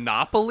do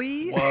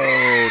Monopoly.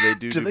 Whoa, they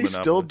do. do they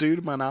still do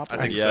Monopoly?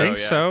 I think Yeah. so. think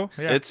Yeah. so.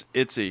 Yeah.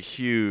 It's a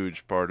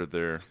huge part of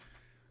their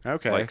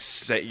Okay. like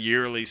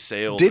yearly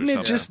sales. didn't or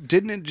it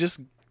something.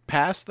 just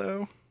pass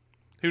though?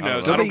 Who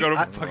knows? know. I don't They- go to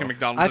I- fucking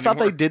McDonald's I thought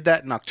anymore. they did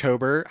that in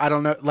October. I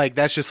don't know. Like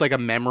that's just like a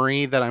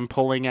memory that I'm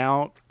pulling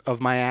out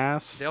of my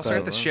ass. They also but-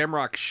 got the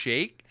Shamrock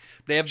Shake.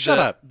 They have Shut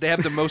up. They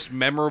have the most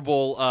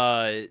memorable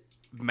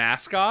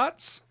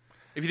mascots.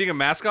 If you think of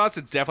mascots,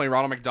 it's definitely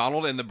Ronald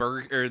McDonald and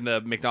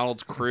the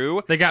McDonald's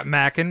crew. They got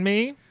Mac and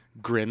Me.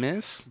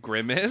 Grimace.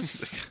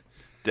 Grimace.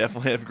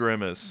 Definitely have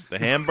Grimace, the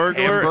Hamburglar,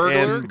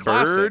 Hamburglar, and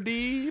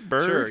classic.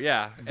 Bird. Sure,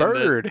 yeah. And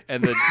Bird.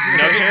 and the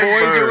Nugget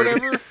Boys or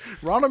Bird. whatever.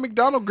 Ronald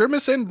McDonald,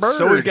 Grimace, and Bird.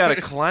 So we've got a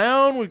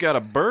clown, we've got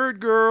a bird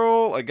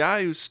girl, a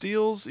guy who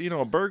steals,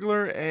 a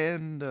burglar,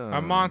 and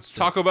A monster.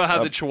 Taco Bell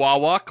had the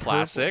Chihuahua,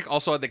 classic.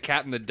 Also had the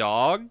cat and the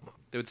dog.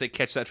 They would say,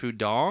 catch that food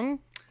dong.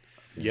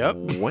 Yep.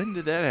 When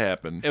did that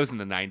happen? It was in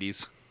the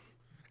 90s.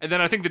 And then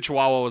I think the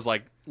Chihuahua was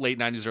like late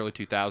 90s, early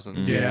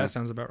 2000s. Yeah, that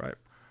sounds about right.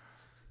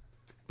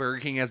 Burger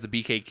King has the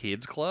BK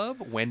Kids Club.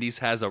 Wendy's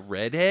has a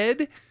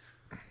redhead.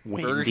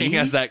 Burger King Wendy?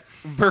 has that.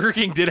 Burger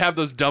King did have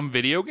those dumb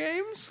video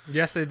games.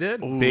 Yes, they did.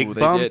 Big Ooh, they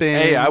bumpin'.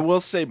 did. Hey, I will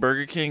say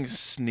Burger King's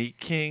Sneak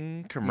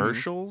King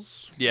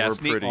commercials Yeah, were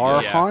Sneak- pretty are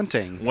good. Yeah.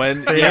 haunting.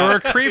 When They were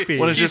creepy.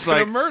 when it's He's just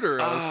gonna like murder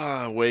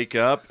us. wake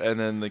up, and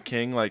then the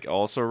king like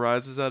also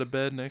rises out of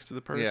bed next to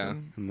the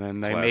person. And then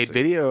they Classic.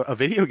 made a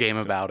video game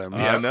about him.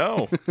 I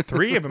know.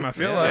 3 of them, I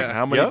feel Yeah.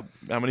 like.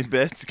 How many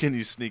beds can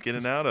you sneak in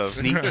and out of?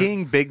 Sneak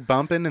King, Big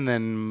Bumpin', and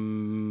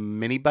then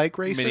Mini Bike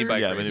Racer. Mini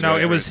Bike Yeah, Racer. Mini No,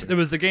 Bike it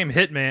was the game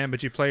Hitman,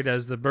 but you played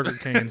as the Burger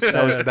King instead.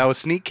 That was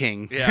Sneak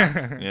King.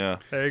 Yeah, Yeah.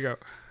 There you go.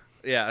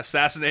 yeah,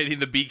 assassinating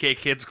the BK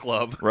Kids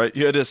Club. Right,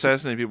 you had to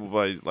assassinate people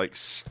by like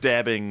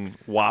stabbing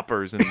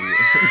whoppers in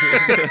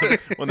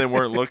when they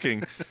weren't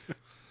looking.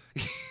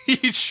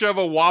 You'd shove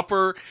a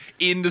Whopper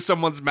into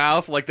someone's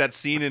mouth like that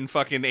scene in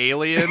fucking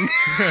Alien.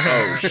 Oh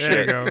There you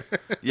shit! go.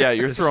 Yeah,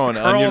 you're throwing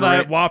Curl onion that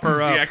rings.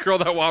 Whopper up. Yeah, curl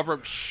that Whopper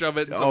up, shove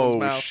it in someone's Oh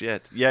mouth.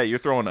 shit! Yeah, you're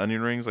throwing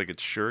onion rings like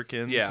it's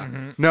shurikens. Yeah.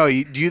 No,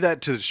 you do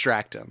that to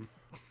distract them.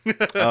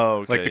 Oh,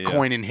 okay, Like the yeah.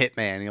 coin in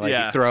Hitman. You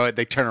Yeah. you throw it,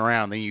 they turn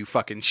around, then you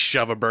fucking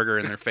shove a burger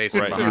in their face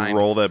from Right, behind. you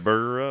roll that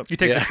burger up. You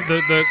take Yeah.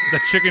 the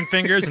chicken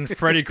fingers and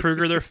Freddy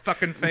Krueger their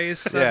fucking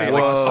face. That'd be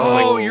Yeah. like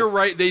Oh, you're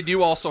right. They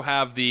do also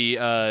have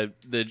the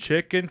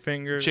chicken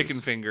fingers.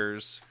 chicken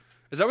fingers.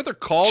 Is that what they're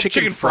called?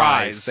 Chicken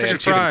fries. They have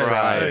Chicken chicken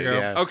fries. fries. There you go.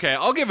 Yeah. Okay,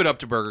 I'll give it up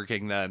to Burger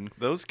King then.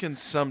 Those can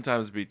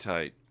sometimes be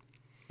tight.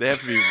 They have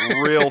to be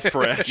real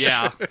fresh.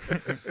 Yeah.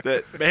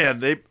 That man,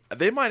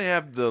 they might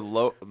have the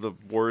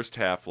worst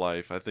half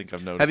life. I think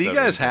I've noticed. Have you ever.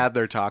 guys had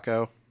their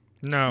taco?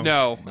 No.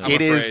 No, I'm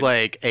It is afraid.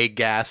 like a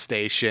gas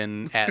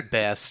station at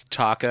best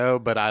taco,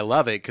 but I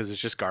love it because it's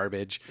just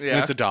garbage. And Yeah.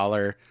 it's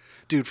 $1.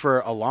 Dude, for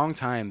a long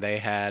time they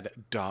had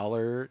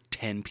 $1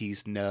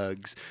 10-piece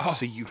nugs. Oh.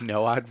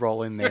 So I'd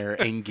roll in there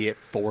and get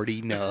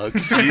 40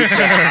 nugs.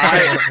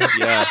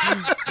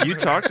 Yeah, you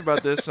talked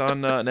about this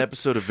on an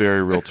episode of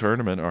Very Real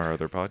Tournament, our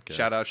other podcast.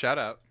 shout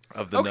out.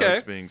 of the Okay,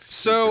 nugs being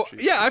so super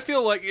cheap. yeah, I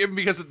feel like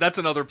because that's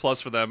another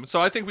plus for them. So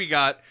I think we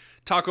got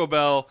Taco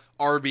Bell,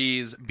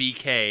 Arby's,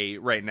 BK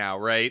right now,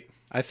 right?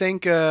 I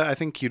think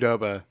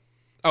Qdoba.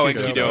 Oh, and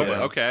Qdoba, Qdoba.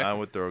 Yeah, Okay. I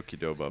would throw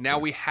Qdoba up Now there.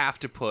 we have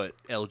to put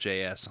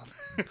LJS on.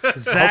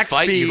 Zaxby's.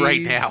 fight you right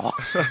now.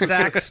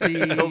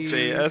 Zaxby's.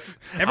 LJS.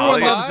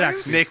 Everyone Oh, loves yeah.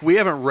 Zaxby's. Nick, we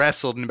haven't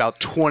wrestled in about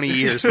 20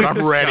 years, but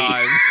I'm ready.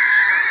 Time.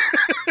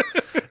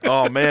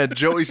 Oh man,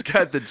 Joey's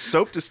got the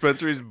soap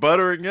dispenser. He's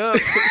buttering up.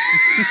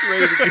 He's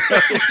ready to go.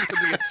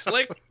 To get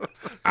slick.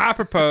 I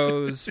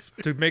propose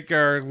to make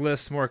our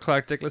list more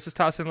eclectic. Let's just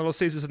toss in Little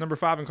Caesars at number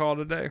 5 and call it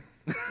a day.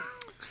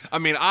 I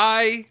mean,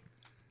 I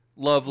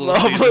love Little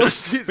Love Caesars. Little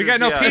Caesars. We got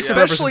no piece of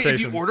Especially if you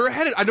representation. order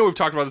ahead. I know we've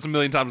talked about this a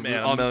million times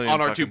Man, a on million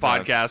our two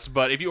fucking times. podcasts,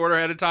 but if you order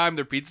ahead of time,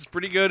 their pizza's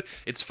pretty good.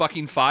 It's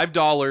fucking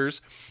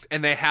 $5,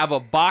 and they have a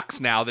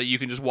box now that you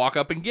can just walk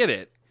up and get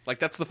it. Like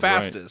that's the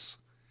fastest.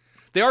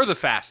 They are the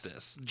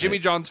fastest. Jimmy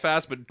John's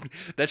fast, but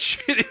that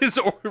shit is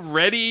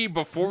ready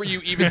before you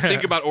even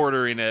think about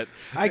ordering it.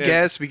 I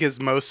guess because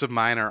most of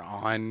mine are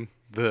on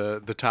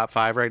the top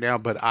 5 right now,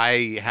 but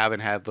I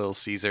haven't had Little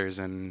Caesars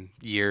in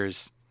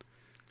years.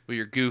 Well,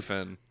 you're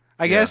goofing.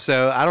 I guess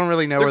so. I don't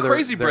really know Their where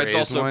crazy there bread's is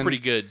also one. pretty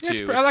good Yeah,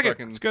 too. I like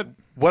fucking- it. It's good.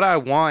 What I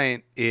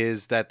want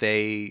is that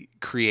they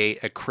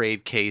create a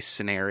crave case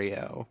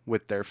scenario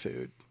with their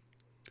food.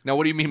 Now,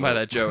 what do you mean by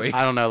that, Joey?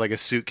 I don't know, like a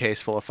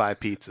suitcase full of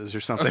 5 pizzas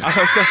or something. I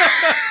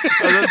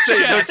was gonna say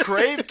Chest. the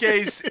crave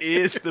case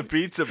is the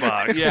pizza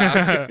box.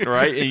 Yeah.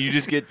 Right, and you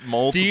just get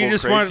multiple. Do you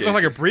just crave want it to look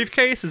like a cases.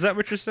 briefcase? Is that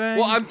what you're saying?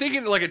 Well, I'm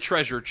thinking like a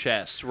treasure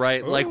chest,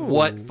 right? Like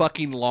what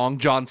fucking Long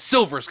John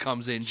Silver's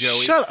comes in, Joey.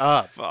 Shut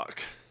up.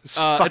 Fuck. It's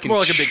Fucking more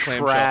like a big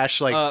clamshell. trash,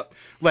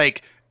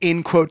 like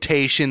in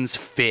quotations,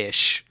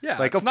 fish. Yeah,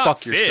 like it's go not fuck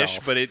fish,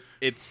 yourself. but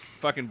it's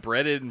fucking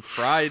breaded and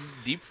fried,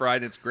 deep fried,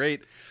 and it's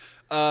great.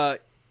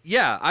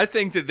 Yeah, I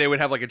think that they would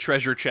have like a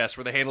treasure chest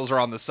where the handles are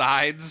on the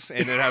sides and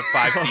it'd have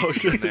 5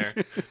 pizzas in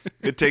there.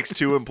 It takes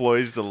 2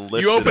 employees to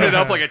lift. You open it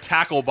up. up like a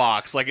tackle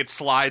box, like it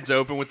slides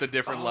open with the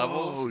different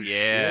levels.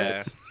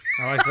 Yeah,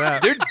 I like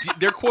that.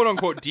 their quote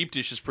unquote deep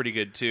dish is pretty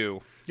good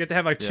too. You have to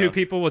have like 2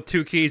 people with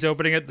 2 keys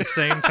opening it at the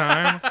same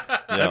time.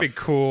 That'd be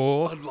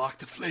cool. Unlock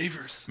the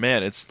flavors.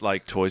 Man, it's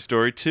like Toy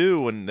Story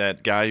 2 when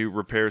that guy who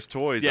repairs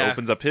toys Yeah.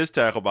 opens up his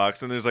tackle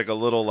box and there's like a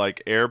little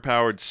like air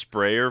powered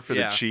sprayer for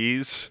Yeah. the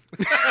cheese.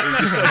 And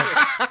he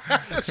just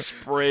like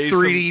sprays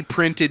 3D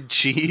printed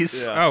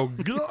cheese. Yeah. Oh,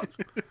 God.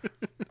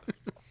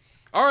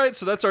 All right,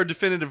 so that's our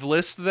definitive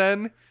list.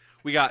 Then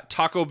we got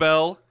Taco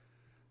Bell,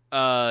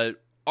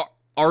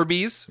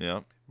 Arby's,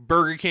 Yeah.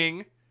 Burger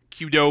King,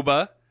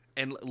 Qdoba,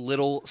 and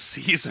Little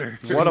Caesar.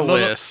 What a little,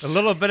 list. a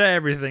little bit of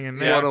everything in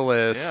there. What a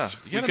list.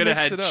 Yeah. You We gotta could have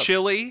mix had it up.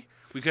 chili.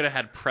 We could have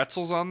had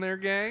pretzels on there,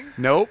 gang.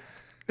 Nope.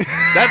 That's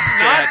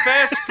not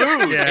fast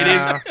food. Yeah. It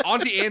is.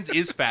 Auntie Anne's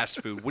is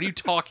fast food. What are you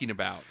talking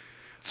about?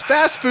 It's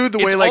fast food the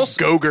way It's like also-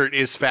 Go-Gurt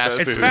is fast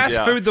food. It's fast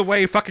yeah. food the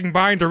way fucking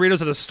buying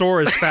Doritos at a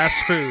store is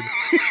fast food.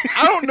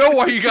 I don't know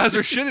why you guys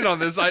are shitting on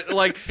this.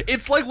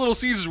 It's like Little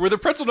Caesars where the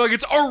pretzel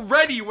nuggets are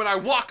ready when I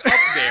walk up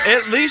there.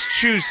 At least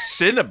choose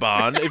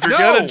Cinnabon if you're No.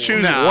 gonna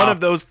choose No. one of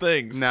those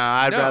things. No,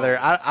 I'd No. rather.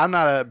 I'm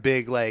not a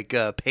big like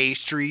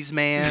pastries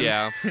man.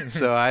 Yeah.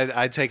 So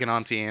I'd take an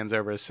Auntie Anne's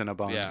over a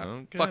Cinnabon. Yeah.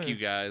 Okay. Fuck you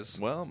guys.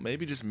 Well,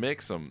 maybe just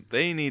mix them.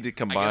 They need to I guess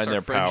combine our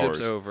their friendship's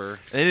powers. over.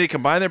 They need to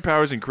combine their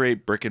powers and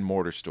create brick and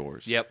mortar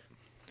stores. Yep.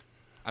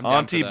 I'm down for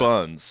Auntie that.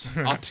 Buns.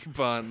 Auntie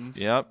Buns.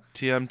 Yep.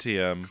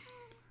 TM.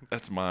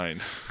 That's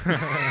mine.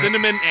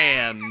 Cinnamon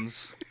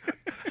Anns.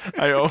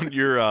 I own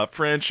your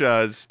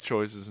franchise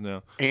choices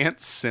now.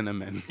 Aunt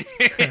Cinnamon.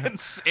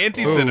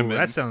 Auntie Ooh, Cinnamon.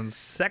 that sounds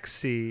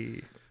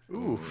sexy.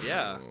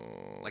 Yeah.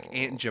 Like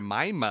Aunt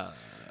Jemima.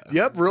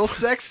 Yep, real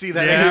sexy.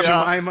 That Yeah. Aunt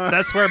Jemima.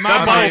 That's where my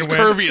That bottle's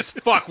money went. curvy as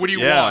fuck. What do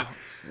you Yeah. want?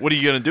 What are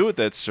you gonna do with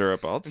that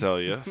syrup? I'll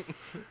tell you.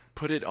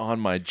 Put it on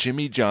my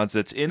Jimmy John's.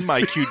 That's in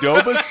my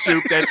Qdoba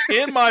soup. That's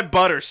in my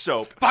butter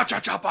soap.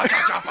 Ba-cha-cha,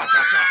 ba-cha-cha,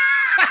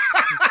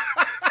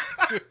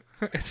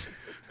 ba-cha-cha.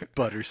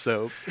 butter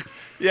soap.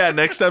 Yeah.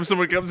 Next time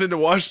someone comes in to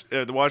wash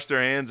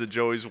their hands at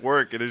Joey's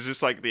work, and there's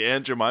just like the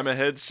Aunt Jemima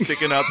head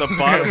sticking out the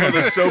bottom of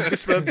the soap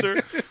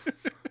dispenser.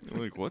 I'm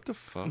like, what the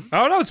fuck?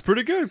 Oh no, it's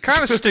pretty good.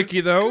 Kind of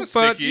sticky though, but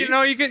sticky. you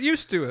know you get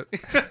used to it.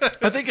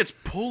 I think it's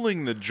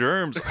pulling the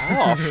germs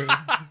off.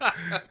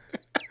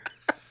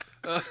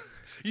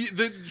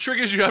 The trick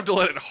is you have to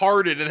let it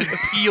harden and then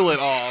peel it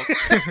off.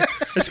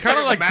 It's kind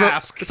of like like a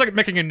mask. It's like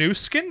making a new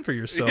skin for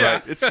yourself.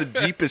 Yeah, it's the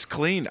deepest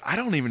clean. I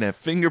don't even have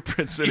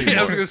fingerprints anymore. Yeah,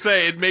 I was gonna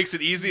say it makes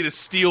it easy to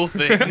steal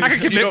things. I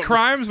can You commit don't-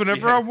 crimes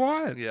whenever I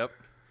want. Yep.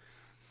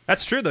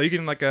 That's true though. You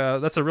can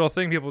that's a real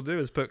thing people do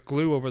is put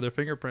glue over their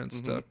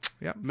fingerprints to.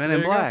 Yep. Men so in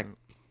there you go. Black.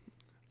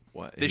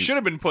 What? They should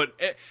have been put.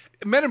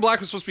 Men in Black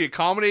was supposed to be a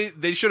comedy.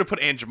 They should have put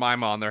Aunt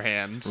Jemima on their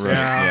hands Right.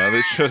 Yeah,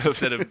 they should have.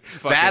 instead of.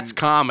 Fucking, That's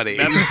comedy.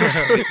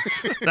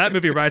 That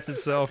movie writes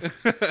itself.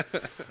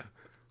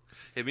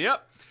 Hit me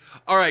up.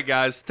 All right,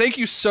 guys. Thank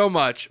you so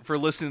much for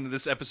listening to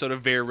this episode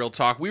of Very Real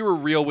Talk. We were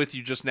real with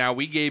you just now.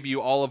 We gave you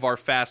all of our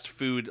fast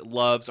food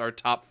loves, our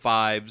top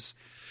fives.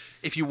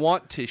 If you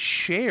want to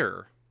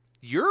share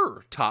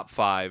your top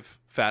 5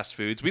 fast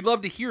foods, we'd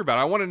love to hear about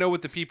it. I want to know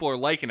what the people are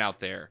liking out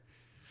there.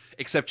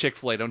 Except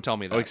Chick-fil-A. Don't tell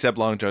me that. Oh, except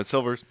Long John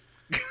Silver's.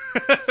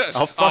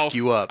 I'll fuck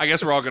you up. I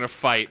guess we're all going to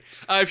fight.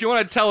 If you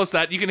want to tell us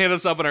that, you can hit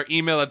us up on our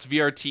email. That's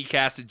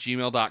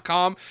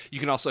vrtcast@gmail.com. You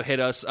can also hit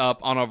us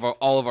up on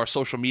all of our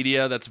social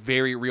media. That's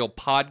Very Real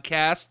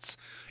Podcasts.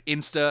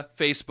 Insta,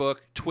 Facebook,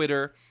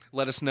 Twitter.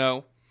 Let us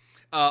know.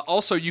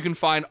 Also, you can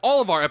find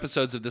all of our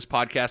episodes of this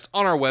podcast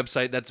on our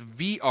website. That's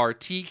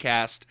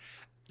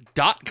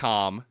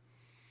vrtcast.com.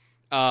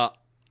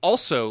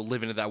 Also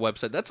living at that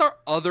website. That's our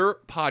other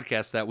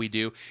podcast that we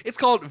do. It's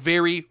called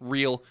Very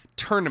Real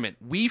Tournament.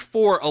 We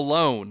four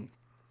alone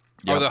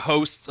are the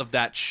hosts of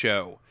that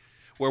show,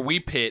 where we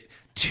pit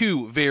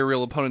 2 very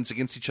real opponents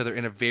against each other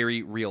in a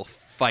very real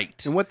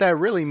fight. And what that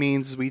really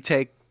means is we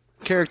take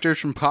characters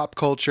from pop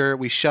culture,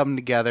 we shove them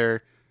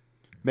together,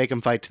 make them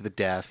fight to the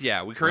death.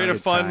 Yeah, we create Have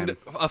a good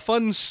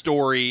fun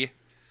story.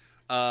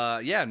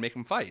 And make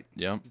them fight.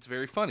 Yeah. It's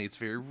very funny. It's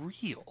very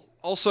real.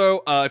 Also,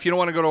 if you don't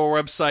want to go to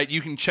our website,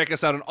 you can check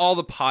us out on all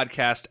the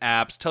podcast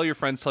apps. Tell your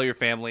friends, tell your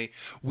family.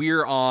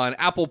 We're on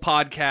Apple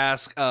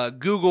Podcasts,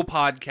 Google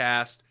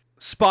Podcast,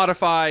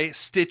 Spotify,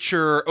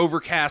 Stitcher,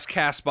 Overcast,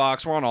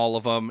 CastBox. We're on all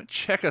of them.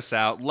 Check us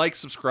out. Like,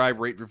 subscribe,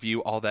 rate,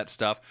 review, all that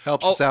stuff.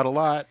 Helps us out a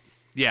lot.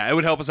 Yeah, it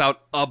would help us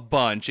out a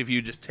bunch if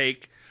you just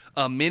take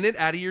a minute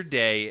out of your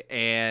day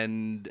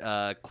and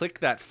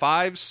click that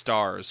 5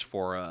 stars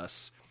for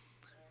us.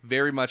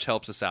 Very much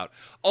helps us out.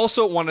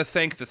 Also, want to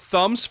thank the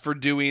Thumbs for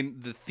doing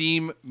the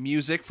theme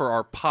music for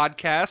our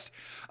podcast.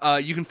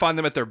 You can find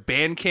them at their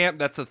Bandcamp.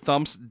 That's the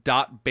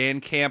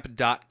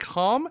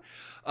thumps.bandcamp.com.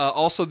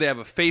 Also, they have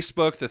a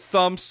Facebook, the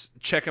Thumps.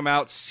 Check them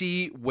out.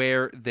 See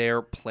where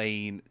they're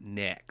playing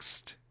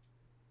next.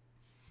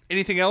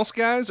 Anything else,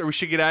 guys? Or we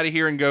should get out of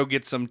here and go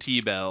get some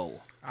T-Bell.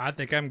 I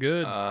think I'm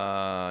good.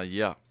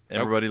 Yeah.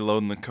 Everybody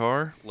loading the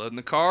car. Loading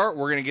the car.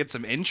 We're going to get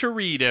some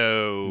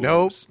enchiladas.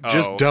 Nope.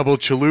 Just Oh. double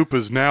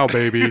chalupas now,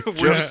 baby. We're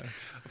just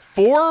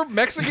 4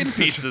 Mexican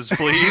pizzas,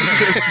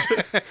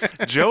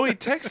 please. Joey,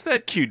 text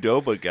that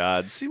Qdoba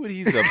god. See what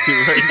he's up to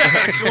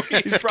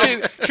right now.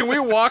 Can we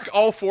walk,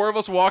 all 4 of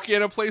us walk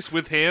in a place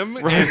with him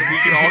and we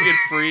can all get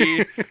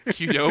free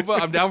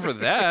Qdoba? I'm down for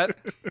that.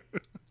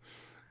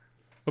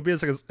 It'll be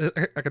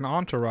like an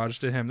entourage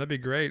to him. That'd be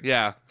great.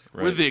 Yeah.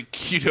 We're Right. the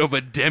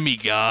Qdoba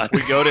demigods. We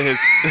go to his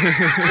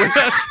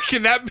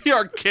Can that be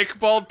our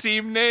kickball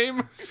team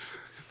name?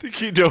 the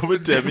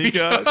Qdoba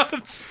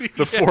demigods.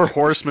 The 4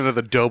 horsemen of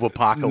the Dobe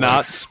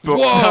apocalypse. Whoa.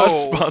 Not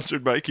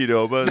sponsored by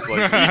Qdoba. It's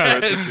like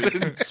It's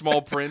in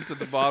small print at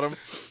the bottom.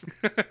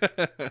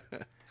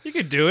 You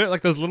could do it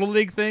like those little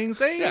league things.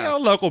 They,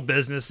 local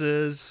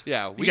businesses.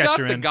 Yeah, we You got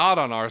your the end. God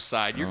on our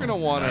side. You're gonna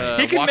want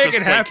He to can watch make us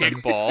it play happen.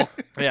 kickball.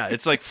 Yeah,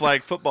 it's like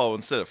flag football.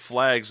 Instead of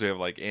flags, we have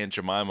like Aunt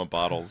Jemima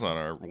bottles on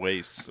our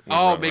waists. We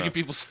Oh, run making around.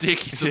 people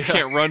sticky so they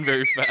can't run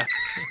very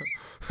fast.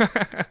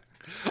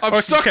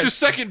 I'm stuck catch- to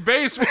second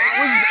base. What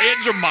was this,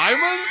 Aunt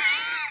Jemima's?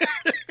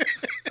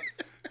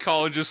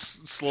 Colin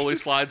just slowly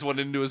slides one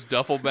into his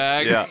duffel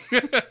bag. Yeah.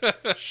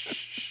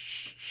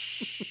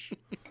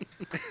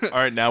 All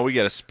right, now we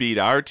got to speed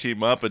our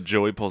team up, and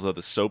Joey pulls out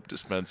the soap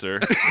dispenser.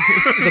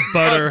 The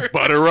butter.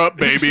 Butter up,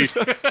 baby.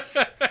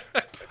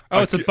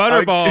 Oh, it's a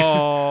butter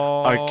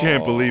ball. I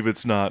can't believe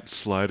it's not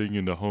sliding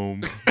into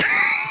home.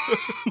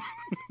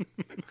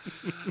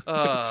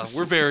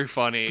 We're very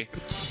funny,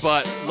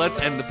 but let's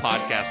end the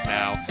podcast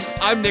now.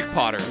 I'm Nick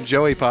Potter.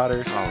 Joey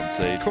Potter. Colin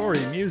Sage.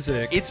 Corey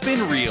music. It's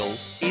been real.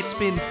 It's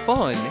been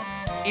fun.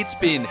 It's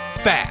been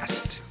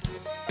fast.